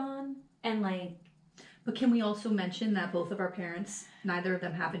could be gone. And like, but can we also mention that both of our parents, neither of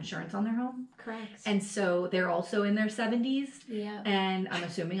them have insurance on their home? correct. And so they're also in their 70s. Yeah. And I'm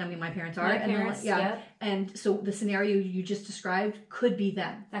assuming, I mean, my parents are. My and parents, yeah. yep. And so the scenario you just described could be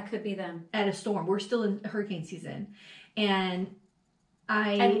them. That could be them. At a storm. We're still in hurricane season. And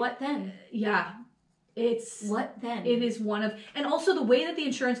And what then? Yeah. What then? It is one of, and also the way that the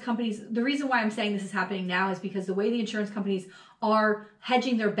insurance companies, the reason why I'm saying this is happening now is because the way the insurance companies are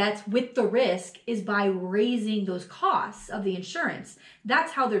hedging their bets with the risk is by raising those costs of the insurance.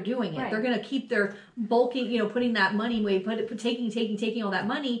 That's how they're doing it. Right. They're going to keep their bulking, putting that money away, taking all that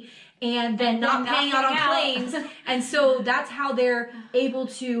money and then not paying out on claims. And so that's how they're able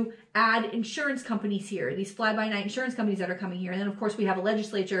to add insurance companies here, these fly-by-night insurance companies that are coming here. And then, of course, we have a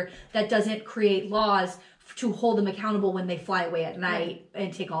legislature that doesn't create laws to hold them accountable when they fly away at night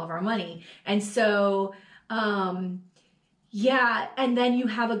and take all of our money. And so, yeah, and then you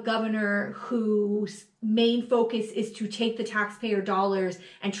have a governor whose main focus is to take the taxpayer dollars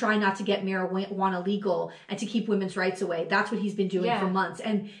and try not to get marijuana legal and to keep women's rights away. That's what he's been doing for months.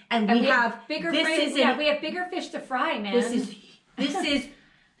 And we have bigger fish. Yeah, we have bigger fish to fry, man. This is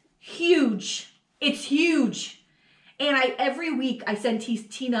huge. It's huge. And every week I send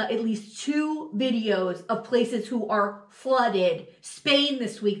Tina at least 2 videos of places who are flooded. Spain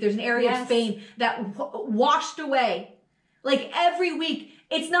this week. There's an area of Spain that washed away. Like every week.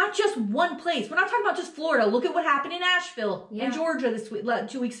 It's not just one place. We're not talking about just Florida. Look at what happened in Asheville and Georgia this week,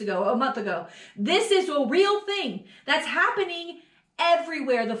 2 weeks ago, a month ago. This is a real thing that's happening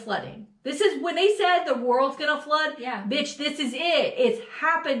everywhere, the flooding. This is when they said the world's gonna flood. Yeah. Bitch, this is it. It's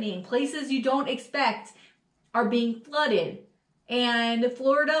happening. Places you don't expect are being flooded. And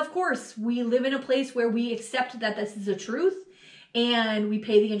Florida, of course, we live in a place where we accept that this is the truth. And we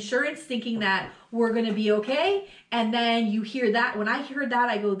pay the insurance thinking that we're going to be okay. And then you hear that. When I heard that,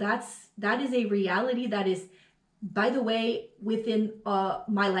 I go, that is a reality that is, by the way, within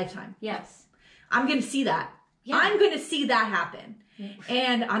my lifetime. Yes. I'm going to see that. Yeah. I'm going to see that happen. Yeah.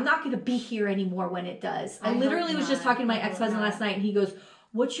 And I'm not going to be here anymore when it does. I literally was just talking to my ex-husband last night and he goes,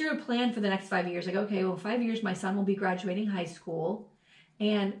 what's your plan for the next 5 years? I go, okay, well, 5 years, my son will be graduating high school.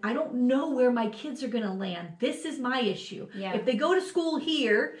 And I don't know where my kids are going to land. This is my issue. Yeah. If they go to school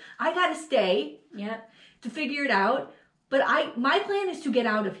here, I got to stay to figure it out. But my plan is to get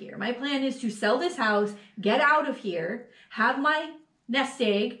out of here. My plan is to sell this house, get out of here, have my nest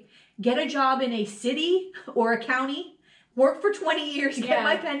egg, get a job in a city or a county, work for 20 years, get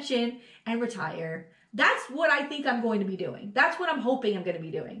my pension, and retire. That's what I think I'm going to be doing. That's what I'm hoping I'm going to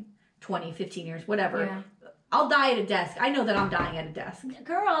be doing. 20, 15 years, whatever. Yeah. I'll die at a desk. I know that I'm dying at a desk.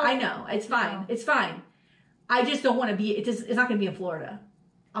 Girl. I know. It's fine. No. It's fine. I just don't want to be, it's not going to be in Florida.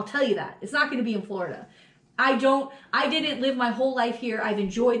 I'll tell you that. It's not going to be in Florida. I didn't live my whole life here. I've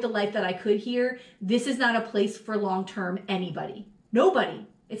enjoyed the life that I could here. This is not a place for long-term anybody. Nobody.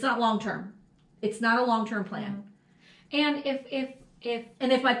 It's not long-term. It's not a long-term plan. And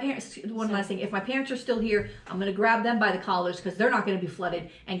if my parents, last thing, if my parents are still here, I'm going to grab them by the collars because they're not going to be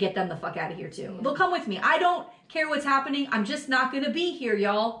flooded and get them the fuck out of here too. Yeah. They'll come with me. I don't care what's happening. I'm just not going to be here,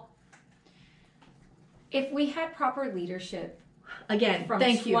 y'all. If we had proper leadership, again, from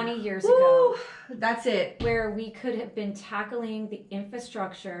thank 20 you. years ago, that's it. Where we could have been tackling the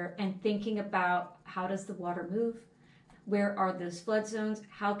infrastructure and thinking about how does the water move? Where are those flood zones?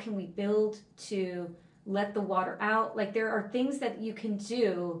 How can we build to let the water out? Like there are things that you can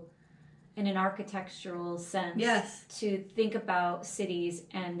do in an architectural sense to think about cities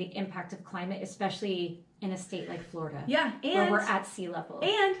and the impact of climate, especially in a state like Florida. Yeah, and where we're at sea level.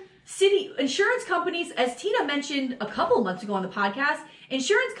 And city insurance companies, as Tina mentioned a couple of months ago on the podcast,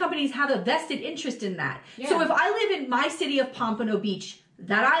 insurance companies have a vested interest in that. Yeah. So if I live in my city of Pompano Beach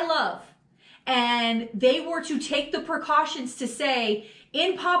that I love, and they were to take the precautions to say,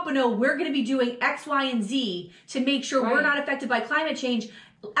 in Pompano, we're going to be doing X, Y, and Z to make sure we're not affected by climate change.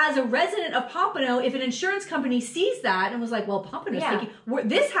 As a resident of Pompano, if an insurance company sees that and was like, well, Pompano's thinking,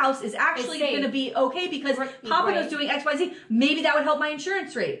 this house is actually going to be okay because Pompano's doing X, Y, Z, maybe that would help my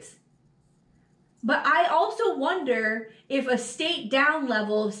insurance rates. But I also wonder if a state down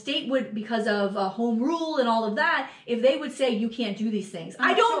level, state would, because of a home rule and all of that, if they would say you can't do these things.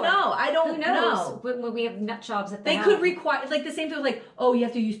 I don't know. I don't know. When we have nut jobs at the They could require, like the same thing like, oh, you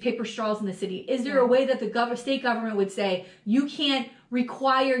have to use paper straws in the city. Is there a way that the state government would say you can't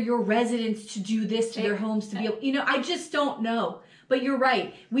require your residents to do this to their homes to be able, I just don't know. But you're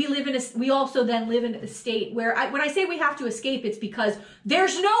right. We also then live in a state where when I say we have to escape, it's because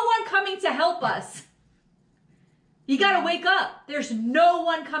there's no one coming to help us. You got to wake up. There's no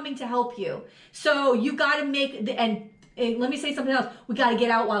one coming to help you. So you got to and And let me say something else. We got to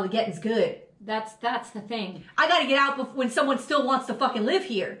get out while the getting's good. That's the thing. I got to get out when someone still wants to fucking live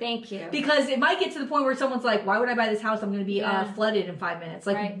here. Thank you. Because it might get to the point where someone's like, why would I buy this house? I'm going to be flooded in 5 minutes.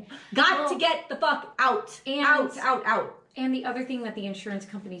 Like, got to get the fuck out. Out. And the other thing that the insurance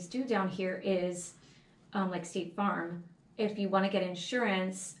companies do down here is, like State Farm, if you want to get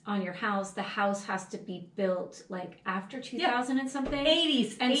insurance on your house, the house has to be built like after 2000 and something.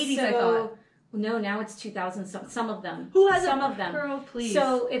 80s. And 80s, so, I thought. No, now it's 2000. Some of them. Who has some of them? Girl, please.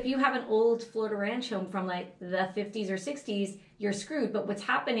 So if you have an old Florida ranch home from like the 50s or 60s, you're screwed. But what's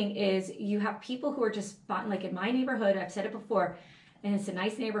happening is you have people who are just buying, like in my neighborhood, I've said it before, and it's a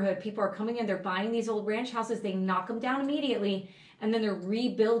nice neighborhood. People are coming in, they're buying these old ranch houses, they knock them down immediately, and then they're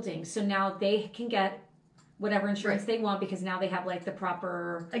rebuilding. So now they can get whatever insurance they want because now they have like the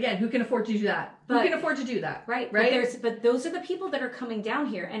proper. Again, who can afford to do that? Who can afford to do that? Right. Right. But those are the people that are coming down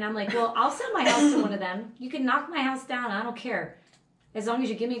here, and I'm like, well, I'll sell my house to one of them. You can knock my house down. I don't care, as long as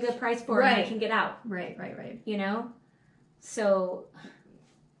you give me a good price for it, and I can get out. Right. You know. So.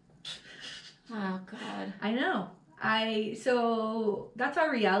 Oh God. I know. So that's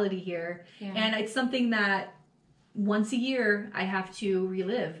our reality here, and it's something that once a year I have to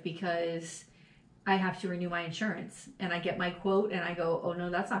relive because I have to renew my insurance, and I get my quote, and I go, "Oh no,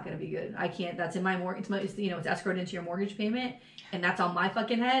 that's not going to be good. I can't. That's in my mortgage. It's escrowed into your mortgage payment, and that's on my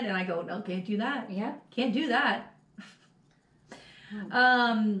fucking head." And I go, "No, can't do that. Yeah, can't do that."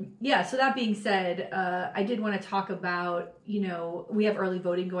 So that being said, I did want to talk about, we have early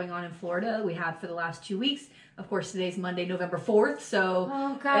voting going on in Florida. We have for the last 2 weeks. Of course, today's Monday, November 4th.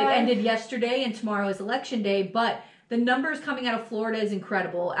 So it ended yesterday and tomorrow is election day. But the numbers coming out of Florida is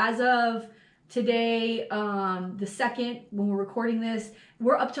incredible. As of today, the 2nd, when we're recording this,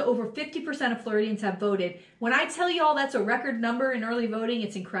 we're up to over 50% of Floridians have voted. When I tell you all that's a record number in early voting,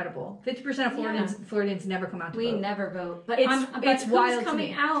 it's incredible. 50% of Floridians never come out to vote. We never vote. But it's wild coming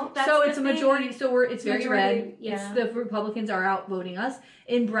to me. out. That's so it's a majority. So it's very red. Yeah. It's the Republicans are out voting us.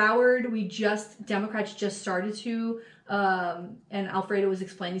 In Broward, Democrats just started to, and Alfredo was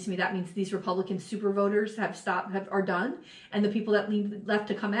explaining to me that means these Republican super voters are done. And the people that left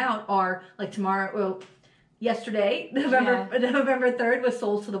to come out are like yesterday, November 3rd was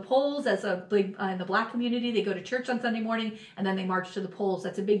Souls to the Polls as a big, in the black community. They go to church on Sunday morning and then they march to the polls.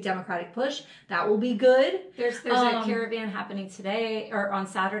 That's a big Democratic push. That will be good. There's a caravan happening today or on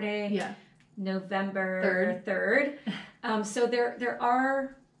Saturday. Yeah. November 3rd. So there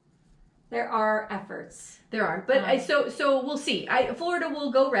are efforts. There are. But so we'll see. Florida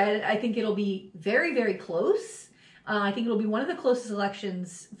will go red. I think it'll be very, very close. I think it'll be one of the closest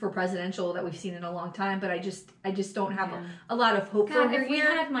elections for presidential that we've seen in a long time, but I just don't have a lot of hope for her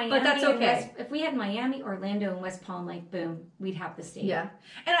here. But that's okay. If we had Miami, Orlando, and West Palm, like boom, we'd have the state. Yeah,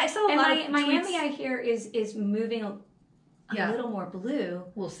 and I saw a lot of Miami. tweets. I hear is moving a little more blue.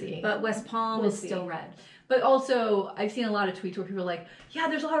 We'll see. But West Palm is still red. But also, I've seen a lot of tweets where people are like, "Yeah,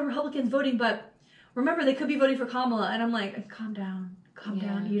 there's a lot of Republicans voting, but remember they could be voting for Kamala," and I'm like, "Calm down." Calm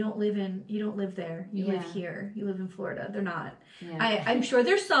down. You don't live there. You live here. You live in Florida. They're not. Yeah. I'm sure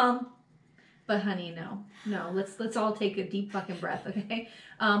there's some, but honey, no. Let's all take a deep fucking breath, okay?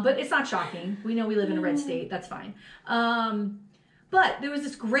 But it's not shocking. We know we live in a red state. That's fine. But there was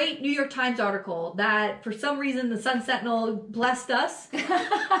this great New York Times article that for some reason the Sun Sentinel blessed us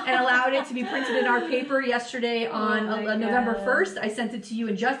and allowed it to be printed in our paper yesterday on November 1st. I sent it to you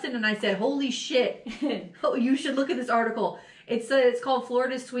and Justin and I said, holy shit, you should look at this article. It's called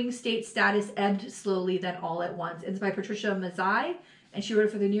Florida's Swing State Status Ebbed Slowly Then All at Once. It's by Patricia Mazzei, and she wrote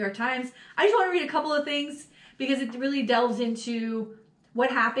it for the New York Times. I just want to read a couple of things because it really delves into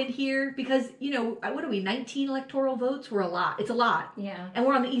what happened here. Because, what are we, 19 electoral votes? We're a lot. It's a lot. Yeah. And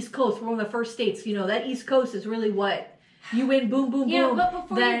we're on the East Coast. We're one of the first states. That East Coast is really what you win, boom, boom, boom. Yeah, but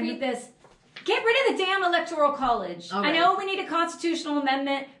before you read this, get rid of the damn Electoral College. Right. I know we need a constitutional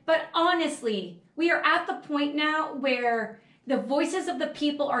amendment, but honestly, we are at the point now where the voices of the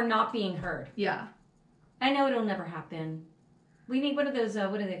people are not being heard. Yeah. I know it'll never happen. We need one of those,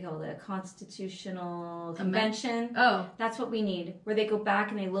 what do they call it? A constitutional convention. Oh. That's what we need, where they go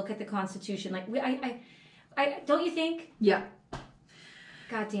back and they look at the Constitution. Like, I don't you think? Yeah.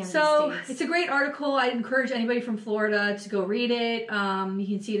 Goddamn. So it's a great article. I'd encourage anybody from Florida to go read it. You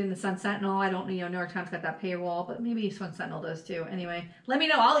can see it in the Sun Sentinel. I don't, New York Times got that paywall, but maybe Sun Sentinel does too. Anyway, let me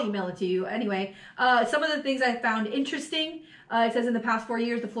know. I'll email it to you. Anyway, some of the things I found interesting. It says in the past 4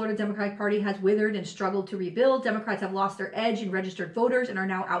 years, the Florida Democratic Party has withered and struggled to rebuild. Democrats have lost their edge in registered voters and are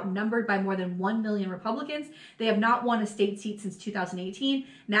now outnumbered by more than 1 million Republicans. They have not won a state seat since 2018.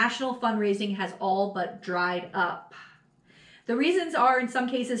 National fundraising has all but dried up. The reasons are, in some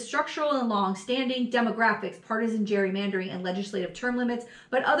cases, structural and long-standing, demographics, partisan gerrymandering, and legislative term limits,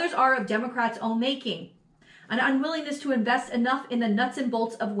 but others are of Democrats' own making. An unwillingness to invest enough in the nuts and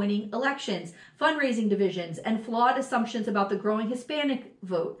bolts of winning elections, fundraising divisions, and flawed assumptions about the growing Hispanic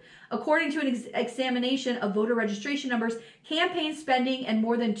vote. According to an examination of voter registration numbers, campaign spending, and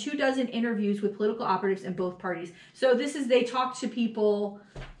more than 24 interviews with political operatives in both parties. So they talk to people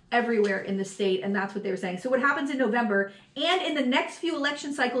everywhere in the state, and that's what they were saying. So what happens in November and in the next few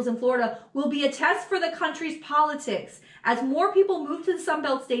election cycles in Florida will be a test for the country's politics. As more people move to the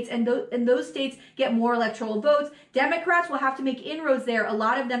Sunbelt states and those states get more electoral votes, Democrats will have to make inroads there, a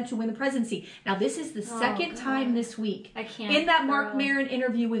lot of them to win the presidency. Now, this is the second time this week. I can't. In that Mark Maron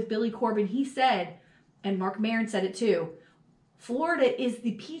interview with Billy Corbin, he said, and Mark Maron said it too, Florida is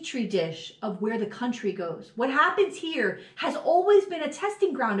the petri dish of where the country goes. What happens here has always been a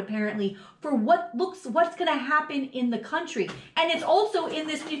testing ground, apparently, for what's going to happen in the country. And it's also in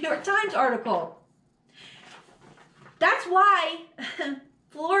this New York Times article. That's why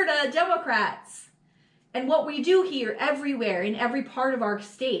Florida Democrats and what we do here everywhere in every part of our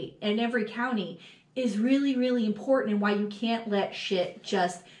state and every county is really, really important, and why you can't let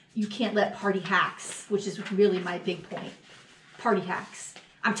you can't let party hacks, which is really my big point. Party hacks.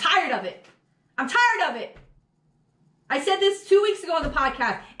 I'm tired of it. I'm tired of it. I said this 2 weeks ago on the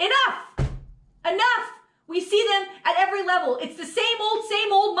podcast. Enough! Enough! We see them at every level. It's the same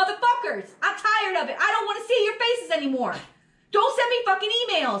old motherfuckers. I'm tired of it. I don't want to see your faces anymore. Don't send me fucking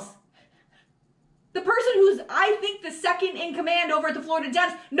emails. The person who's, I think, the second in command over at the Florida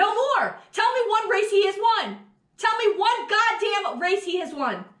Dems, no more. Tell me one race he has won. Tell me one goddamn race he has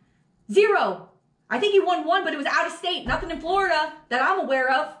won. 0. I think he won 1, but it was out of state. Nothing in Florida that I'm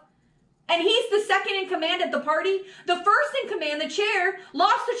aware of. And he's the second in command at the party. The first in command, the chair,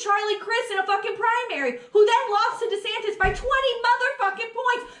 lost to Charlie Crist in a fucking primary, who then lost to DeSantis by 20 motherfucking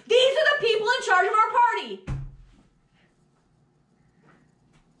points. These are the people in charge of our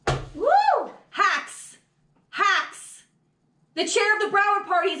party. Woo! Hacks. Hacks. The chair of the Broward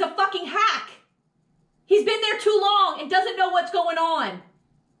Party is a fucking hack. He's been there too long and doesn't know what's going on.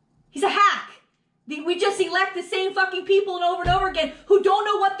 He's a hack. We just elect the same fucking people and over again who don't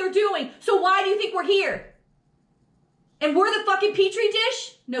know what they're doing. So why do you think we're here? And we're the fucking petri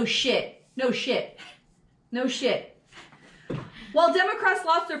dish? No shit. No shit. No shit. While Democrats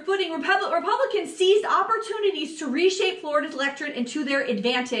lost their footing, Republicans seized opportunities to reshape Florida's electorate into their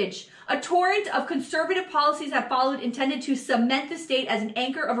advantage. A torrent of conservative policies have followed intended to cement the state as an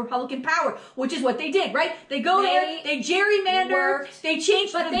anchor of Republican power, which is what they did, right? They there, they gerrymander, they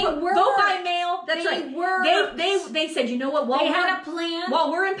changed vote by mail. That's right. They said, you know what? They had a plan.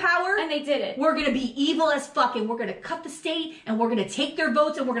 While we're in power, and they did it. We're going to be evil as fuck, and we're going to cut the state, and we're going to take their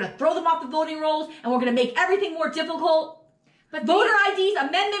votes, and we're going to throw them off the voting rolls, and we're going to make everything more difficult. But voter IDs,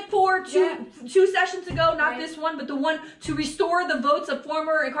 Amendment 4, two sessions ago, not this one, but the one to restore the votes of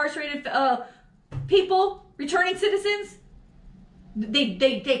former incarcerated people, returning citizens.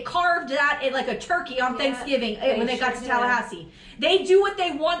 They carved that like a turkey on Thanksgiving when they got to Tallahassee. They do what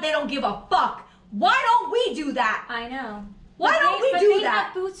they want. They don't give a fuck. Why don't we do that? I know. Why don't we do that? They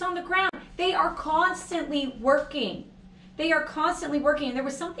have boots on the ground. They are constantly working. They are constantly working. And there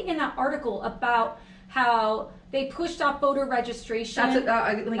was something in that article about how they pushed off voter registration.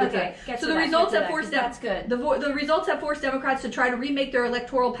 Let me get to that. So the results have forced that's good. The results have forced Democrats to try to remake their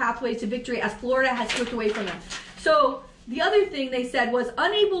electoral pathways to victory as Florida has slipped away from them. So the other thing they said was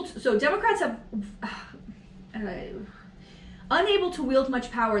Democrats have unable to wield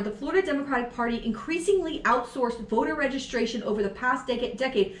much power. The Florida Democratic Party increasingly outsourced voter registration over the past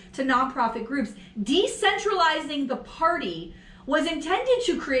decade to nonprofit groups. Decentralizing the party was intended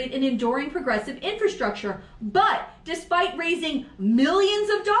to create an enduring progressive infrastructure, but despite raising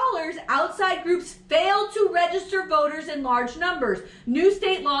millions of dollars, outside groups failed to register voters in large numbers. New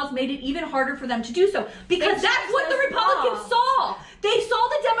state laws made it even harder for them to do so, because that's what the Republicans saw. They saw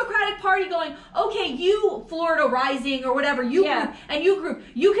the Democratic Party going, okay, you Florida Rising or whatever, you group and you group,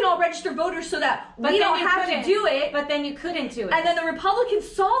 you can all register voters so that we don't have to do it. But then you couldn't do it. And then the Republicans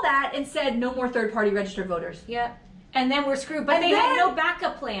saw that and said, no more third-party registered voters. Yeah. And then we're screwed. But they had no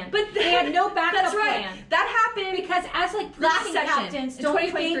backup plan. They had no backup plan. That happened because as like precinct captains, don't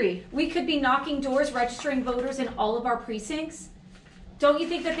you think we could be knocking doors, registering voters in all of our precincts? Don't you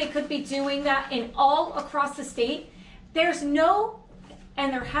think that they could be doing that in all across the state? There's no,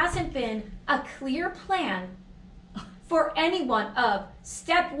 and there hasn't been a clear plan for anyone of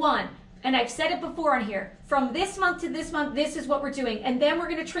step 1. And I've said it before on here, from this month to this month, this is what we're doing. And then we're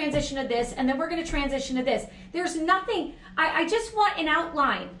going to transition to this, and then we're going to transition to this. There's nothing. I just want an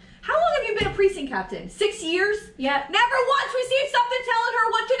outline. How long have you been a precinct captain? 6 years? Yeah. Never once received something telling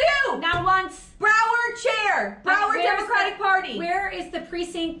her what to do. Not once. Broward chair. Broward Democratic Party. Where is the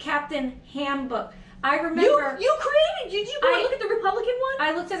precinct captain handbook? I remember. You created. Did you go and look at the Republican one?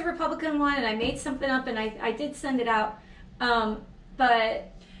 I looked at the Republican one and I made something up and I did send it out.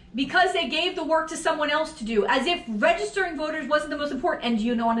 But because they gave the work to someone else to do, as if registering voters wasn't the most important. And do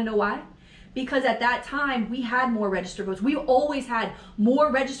you want to know why? Because at that time we had more registered votes. We always had more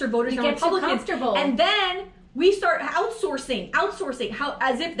registered voters than Republicans. And then we start outsourcing, how,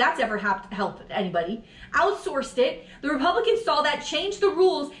 as if that's ever helped anybody. Outsourced it. The Republicans saw that, changed the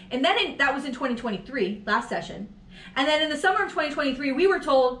rules, and then that was in 2023, last session. And then in the summer of 2023, we were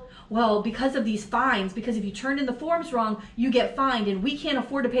told, well, because of these fines, because if you turned in the forms wrong, you get fined, and we can't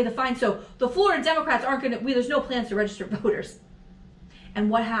afford to pay the fine. So the Florida Democrats aren't going to, there's no plans to register voters. And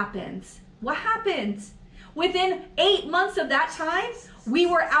what happens? What happens? Within 8 months of that time, we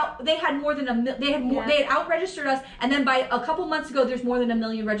were out. They had more than they had out-registered us, and then by a couple months ago, there's more than 1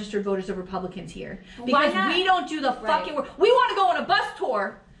 million registered voters of Republicans here because we don't do the fucking work. We want to go on a bus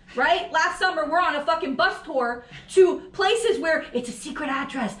tour, right? Last summer, we're on a fucking bus tour to places where it's a secret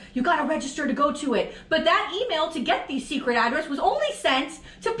address. You got to register to go to it. But that email to get the secret address was only sent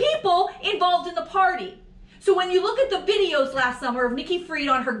to people involved in the party. So when you look at the videos last summer of Nikki Fried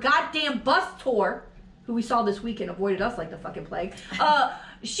on her goddamn bus tour, who we saw this weekend avoided us like the fucking plague,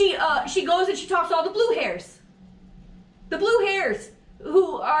 she goes and she talks to all the blue hairs. The blue hairs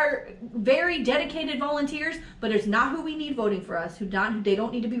who are very dedicated volunteers, but it's not who we need voting for us, they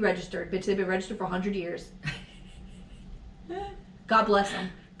don't need to be registered. Bitch, they've been registered for 100 years. God bless them.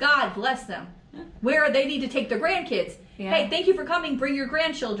 God bless them. Where they need to take their grandkids. Yeah. Hey, thank you for coming. Bring your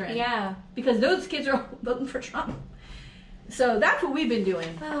grandchildren. Yeah. Because those kids are voting for Trump. So that's what we've been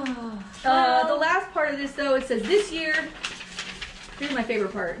doing. Oh, the last part of this, though, it says this year, here's my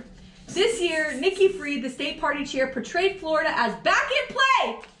favorite part. This year, Nikki Fried, the state party chair, portrayed Florida as back in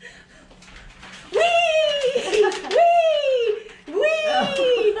play. Whee! Whee!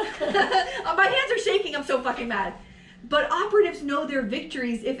 Whee! My hands are shaking. I'm so fucking mad. But operatives know their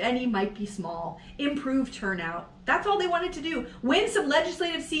victories, if any, might be small. Improve turnout. That's all they wanted to do. Win some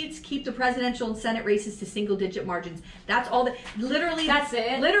legislative seats, keep the presidential and Senate races to single-digit margins. That's all that, literally. That's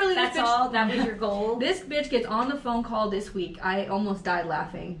it? Literally, that's all? That was your goal? This bitch gets on the phone call this week. I almost died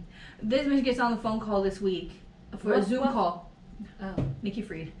laughing. This bitch gets on the phone call this week for a Zoom call. Oh. Nikki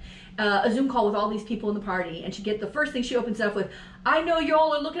Fried. A Zoom call with all these people in the party, and the first thing she opens up with, I know you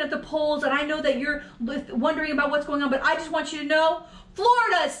all are looking at the polls, and I know that you're wondering about what's going on, but I just want you to know,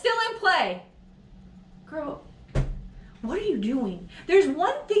 Florida is still in play. Girl, what are you doing? There's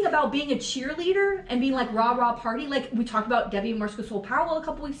one thing about being a cheerleader and being like rah-rah party, like we talked about Debbie Moskowitz-Powell a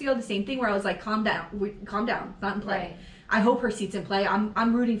couple weeks ago, the same thing where I was like, calm down, it's not in play. Right. I hope her seat's in play.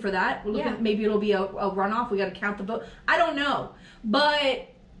 I'm rooting for that. Maybe it'll be a runoff. We got to count the vote. I don't know, but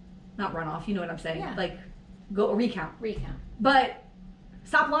not runoff. You know what I'm saying? Yeah. Like go recount. But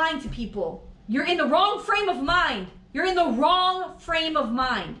stop lying to people. You're in the wrong frame of mind. It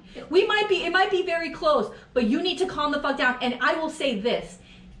might be very close, but you need to calm the fuck down. And I will say this.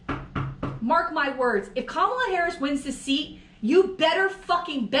 Mark my words. If Kamala Harris wins the seat, you better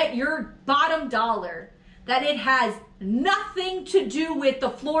fucking bet your bottom dollar that it has nothing to do with the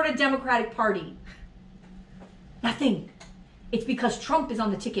Florida Democratic Party. Nothing. It's because Trump is on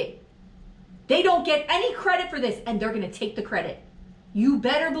the ticket. They don't get any credit for this, and they're going to take the credit. You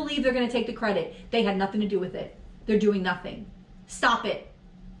better believe they're going to take the credit. They had nothing to do with it. They're doing nothing. Stop it.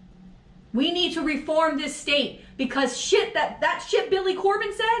 We need to reform this state because that shit Billy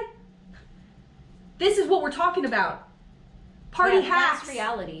Corbin said, this is what we're talking about. Party hacks. That's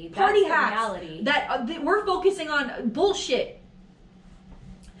reality. Party hacks. Reality. That we're focusing on bullshit.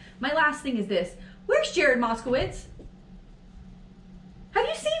 My last thing is this. Where's Jared Moskowitz? Have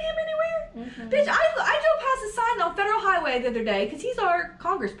you seen him anywhere? Mm-hmm. Bitch, I drove past a sign on Federal Highway the other day because he's our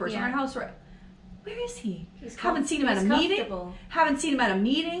congressperson, our House rep. Where is he? Haven't seen him at a meeting. Haven't seen him at a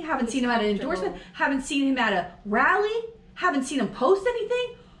meeting. Haven't seen him at an endorsement. Haven't seen him at a rally. Haven't seen him post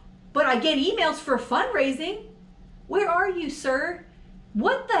anything. But I get emails for fundraising. Where are you, sir?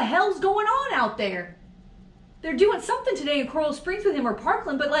 What the hell's going on out there? They're doing something today in Coral Springs with him or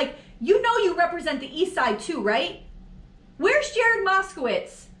Parkland, but like, you know you represent the East Side too, right? Where's Jared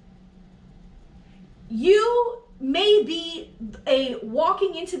Moskowitz? You may be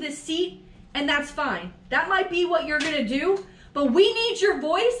walking into this seat, and that's fine. That might be what you're going to do, but we need your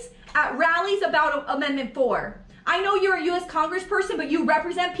voice at rallies about Amendment 4. I know you're a U.S. congressperson, but you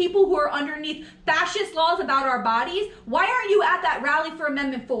represent people who are underneath fascist laws about our bodies. Why aren't you at that rally for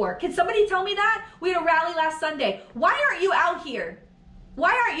Amendment 4? Can somebody tell me that? We had a rally last Sunday. Why aren't you out here?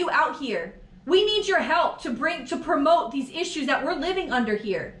 Why aren't you out here? We need your help to promote these issues that we're living under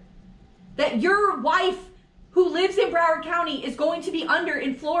here. That your wife who lives in Broward County is going to be under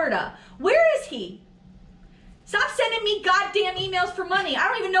in Florida. Where is he? Stop sending me goddamn emails for money. I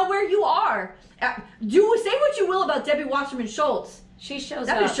don't even know where you are. Say what you will about Debbie Wasserman Schultz. She shows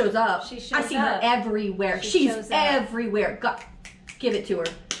that up. bitch shows up. She shows I see her everywhere. She's everywhere. God, give it to her.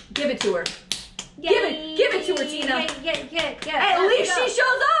 Give it to her. Give it to her, Tina. At least she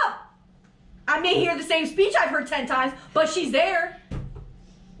shows up. I may hear the same speech I've heard 10 times, but she's there.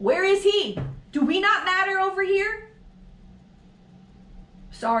 Where is he? Do we not matter over here?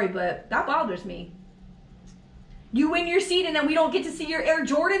 Sorry, but that bothers me. You win your seat and then we don't get to see your Air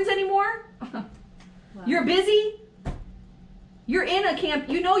Jordans anymore? Wow. You're busy? You're in a camp.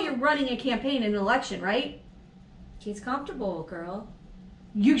 You know you're running a campaign in an election, right? He's comfortable, girl.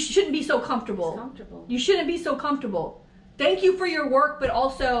 You shouldn't be so comfortable. He's comfortable. You shouldn't be so comfortable. Thank you for your work, but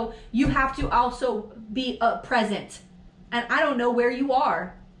also you have to also be present. And I don't know where you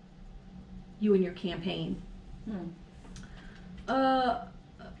are. You and your campaign.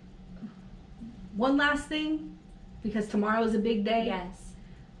 One last thing, because tomorrow is a big day. Yes.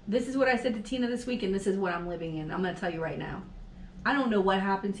 This is what I said to Tina this week, and this is what I'm living in. I'm going to tell you right now. I don't know what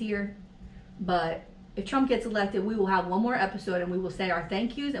happens here, but if Trump gets elected, we will have one more episode, and we will say our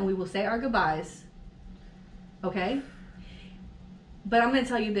thank yous, and we will say our goodbyes. Okay? But I'm going to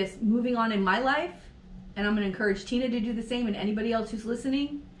tell you this. Moving on in my life, and I'm going to encourage Tina to do the same, and anybody else who's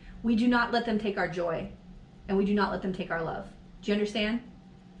listening, we do not let them take our joy, and we do not let them take our love. Do you understand?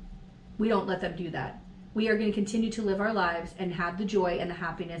 We don't let them do that. We are going to continue to live our lives and have the joy and the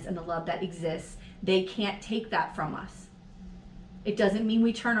happiness and the love that exists. They can't take that from us. It doesn't mean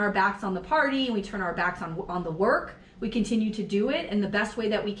we turn our backs on the party and we turn our backs on the work. We continue to do it in the best way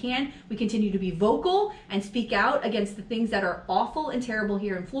that we can. We continue to be vocal and speak out against the things that are awful and terrible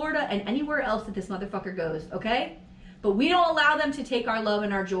here in Florida and anywhere else that this motherfucker goes, okay? But we don't allow them to take our love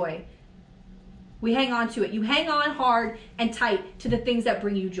and our joy. We hang on to it. You hang on hard and tight to the things that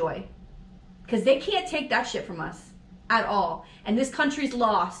bring you joy. Because they can't take that shit from us at all. And this country's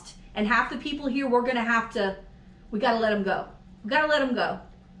lost. And half the people here, we got to let them go. We got to let them go.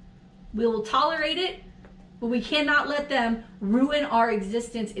 We will tolerate it, but we cannot let them ruin our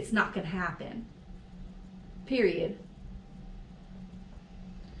existence. It's not going to happen. Period.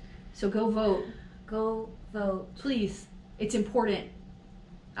 So go vote. Go vote. Please. It's important.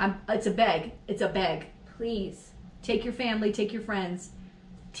 It's a beg. It's a beg. Please. Take your family, take your friends.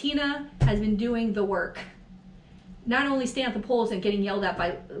 Tina has been doing the work. Not only staying at the polls and getting yelled at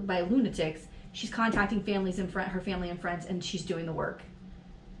by lunatics, she's contacting families and her family and friends, and she's doing the work.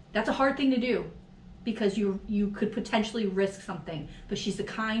 That's a hard thing to do because you could potentially risk something. But she's a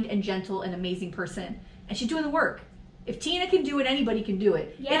kind and gentle and amazing person, and she's doing the work. If Tina can do it, anybody can do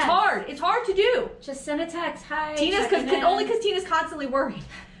it. Yes. It's hard. It's hard to do. Just send a text. Hi. Only because Tina's constantly worried.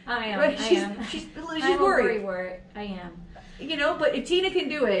 I am. Right? She's worried. I am. You know, but if Tina can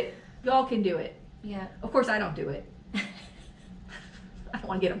do it, y'all can do it. Yeah. Of course, I don't do it. I don't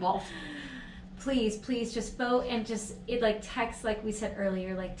want to get involved. Please just vote and text, like we said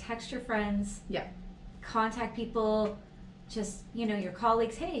earlier, text your friends. Yeah. Contact people. Just, your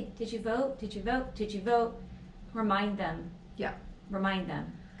colleagues. Hey, did you vote? Did you vote? Did you vote? Remind them. Yeah. Remind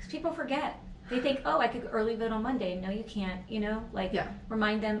them. Because people forget. They think, oh, I could early vote on Monday. No, you can't,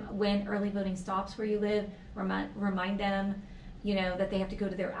 Remind them when early voting stops where you live. Remind them, that they have to go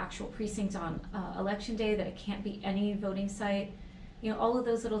to their actual precinct on election day, that it can't be any voting site. All of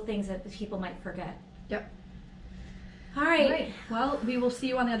those little things that the people might forget. Yep. All right. Well, we will see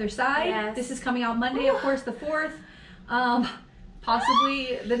you on the other side. Yes. This is coming out Monday, of course, the 4th.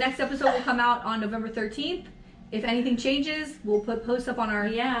 Possibly the next episode will come out on November 13th. If anything changes, we'll put posts up on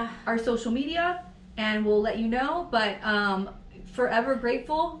our social media, and we'll let you know. But forever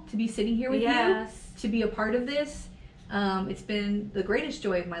grateful to be sitting here with you, to be a part of this. It's been the greatest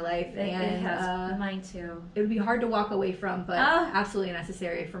joy of my life, and it has mine too. It would be hard to walk away from, but absolutely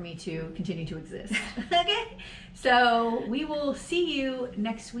necessary for me to continue to exist. Okay, so we will see you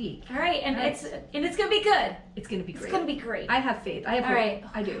next week. All right, and it's gonna be good. It's gonna be great. It's gonna be great. I have faith. I have hope. Right.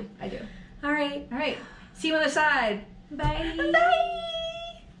 I do. All right. See you on the side. Bye. Bye.